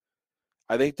be,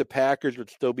 I think the Packers would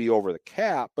still be over the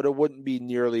cap, but it wouldn't be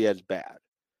nearly as bad.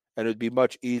 And it'd be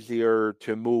much easier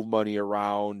to move money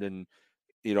around and,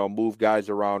 move guys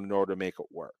around in order to make it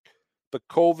work. But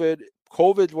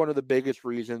COVID's one of the biggest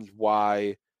reasons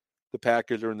why the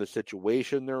Packers are in the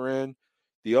situation they're in.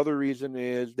 The other reason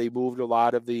is they moved a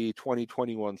lot of the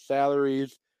 2021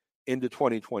 salaries into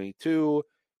 2022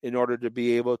 in order to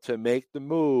be able to make the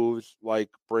moves like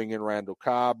bringing Randall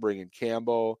Cobb, bringing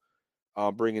Campbell,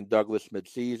 bringing Douglas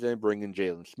midseason, bringing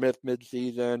Jalen Smith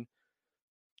midseason.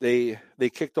 They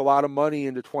kicked a lot of money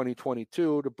into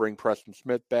 2022 to bring Preston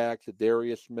Smith back, to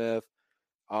Darius Smith,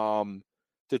 to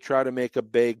try to make a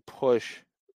big push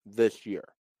this year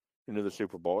into the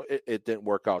Super Bowl. It didn't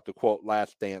work out, to quote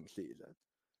Last Dance season.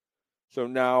 So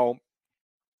now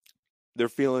they're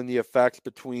feeling the effects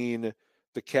between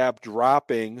the cap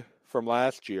dropping from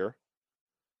last year,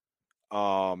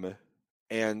 and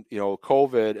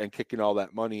COVID and kicking all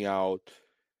that money out.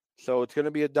 So it's going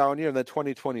to be a down year. And then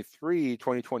 2023,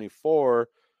 2024,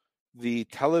 the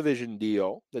television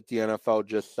deal that the NFL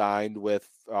just signed with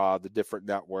the different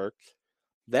networks,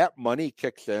 that money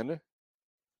kicks in.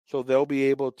 So they'll be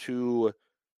able to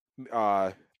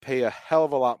pay a hell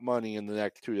of a lot of money in the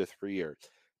next 2 to 3 years.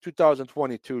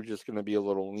 2022 is just going to be a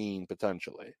little lean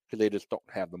potentially because they just don't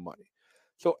have the money.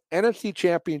 So NFC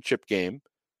Championship game,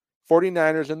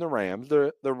 49ers and the Rams.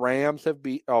 The Rams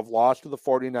have lost to the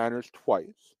 49ers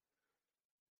twice.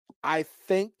 I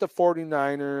think the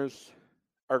 49ers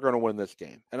are going to win this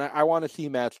game. And I want to see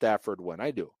Matt Stafford win.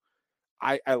 I do.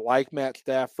 I like Matt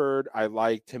Stafford. I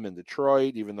liked him in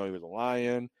Detroit, even though he was a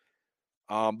Lion.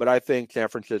 But I think San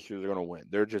Francisco is going to win.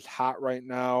 They're just hot right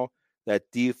now. That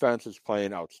defense is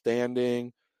playing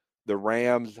outstanding. The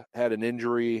Rams had an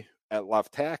injury at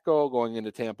left tackle going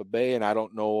into Tampa Bay, and I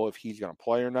don't know if he's going to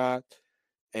play or not.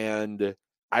 And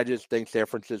I just think San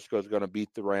Francisco is going to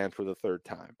beat the Rams for the third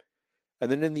time.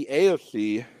 And then in the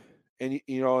AFC, and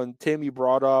Tim, you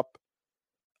brought up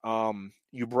Burrow.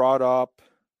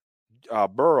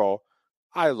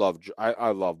 I love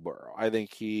Burrow. I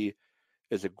think he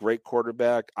is a great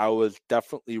quarterback. I was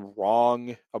definitely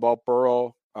wrong about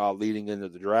Burrow leading into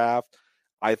the draft.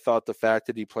 I thought the fact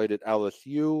that he played at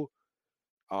LSU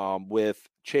with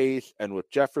Chase and with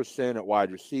Jefferson at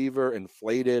wide receiver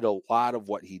inflated a lot of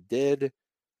what he did.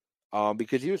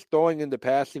 because he was throwing into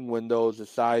passing windows the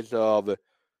size of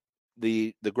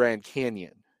the Grand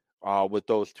Canyon with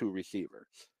those two receivers.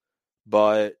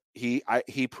 But he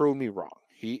proved me wrong.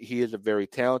 He is a very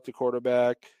talented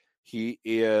quarterback. He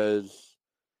is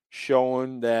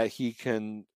shown that he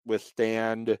can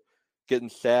withstand getting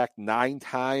sacked 9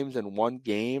 times in one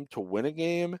game to win a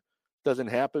game. Doesn't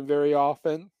happen very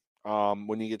often.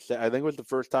 When you get sacked, I think it was the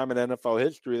first time in NFL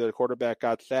history that a quarterback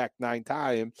got sacked 9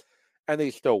 times, and they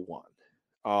still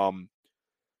won.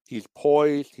 He's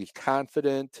poised, he's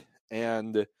confident,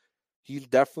 and he's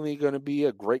definitely going to be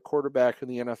a great quarterback in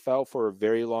the NFL for a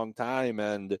very long time.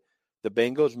 And the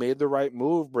Bengals made the right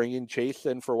move bringing Chase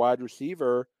in for wide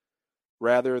receiver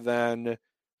rather than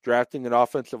drafting an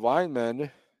offensive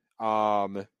lineman.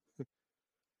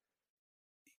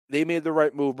 They made the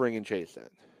right move bringing Chase in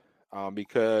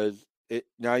because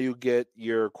now you get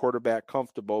your quarterback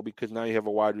comfortable because now you have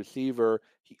a wide receiver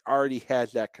he already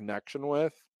has that connection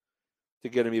with to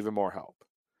get him even more help.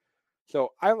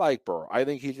 So I like Burrow. I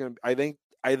think he's going to. I think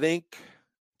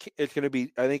it's going to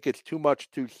be. I think it's too much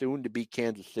too soon to beat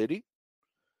Kansas City.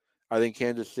 I think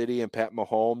Kansas City and Pat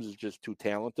Mahomes is just too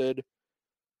talented.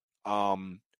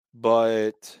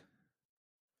 But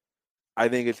I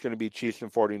think it's going to be Chiefs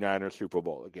and 49ers Super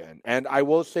Bowl again. And I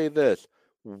will say this.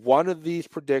 One of these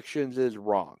predictions is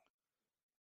wrong.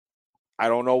 I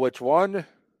don't know which one,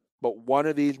 but one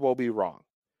of these will be wrong.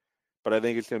 But I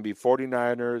think it's going to be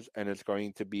 49ers and it's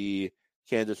going to be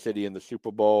Kansas City in the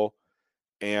Super Bowl.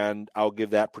 And I'll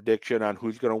give that prediction on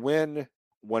who's going to win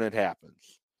when it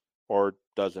happens or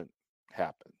doesn't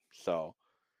happen. So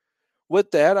with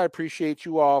that, I appreciate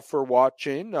you all for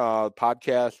watching.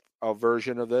 Podcast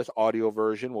version of this, audio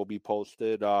version, will be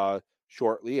posted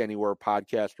shortly anywhere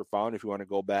podcasts are found. If you want to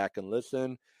go back and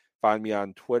listen, find me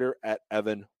on Twitter at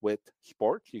Evan with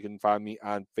Sports. You can find me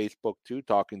on Facebook too,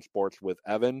 Talking Sports with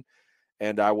Evan.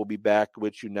 And I will be back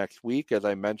with you next week. As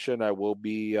I mentioned, I will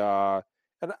be, and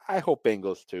I hope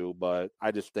Bengals too, but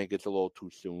I just think it's a little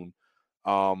too soon.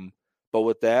 But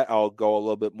with that, I'll go a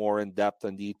little bit more in depth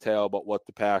and detail about what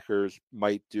the Packers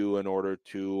might do in order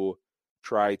to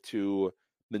try to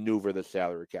maneuver the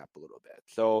salary cap a little bit.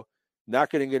 So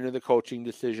not going to get into the coaching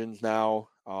decisions now.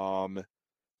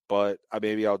 But I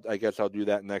guess I'll do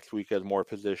that next week as more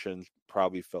positions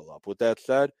probably fill up. With that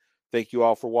said, thank you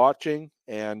all for watching.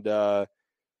 And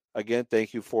again,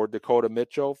 thank you for Dakota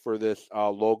Mitchell for this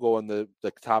logo in the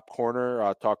top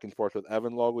corner, Talking Sports with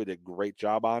Evan logo. We did a great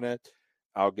job on it.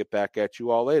 I'll get back at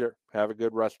you all later. Have a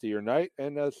good rest of your night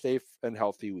and a safe and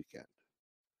healthy weekend.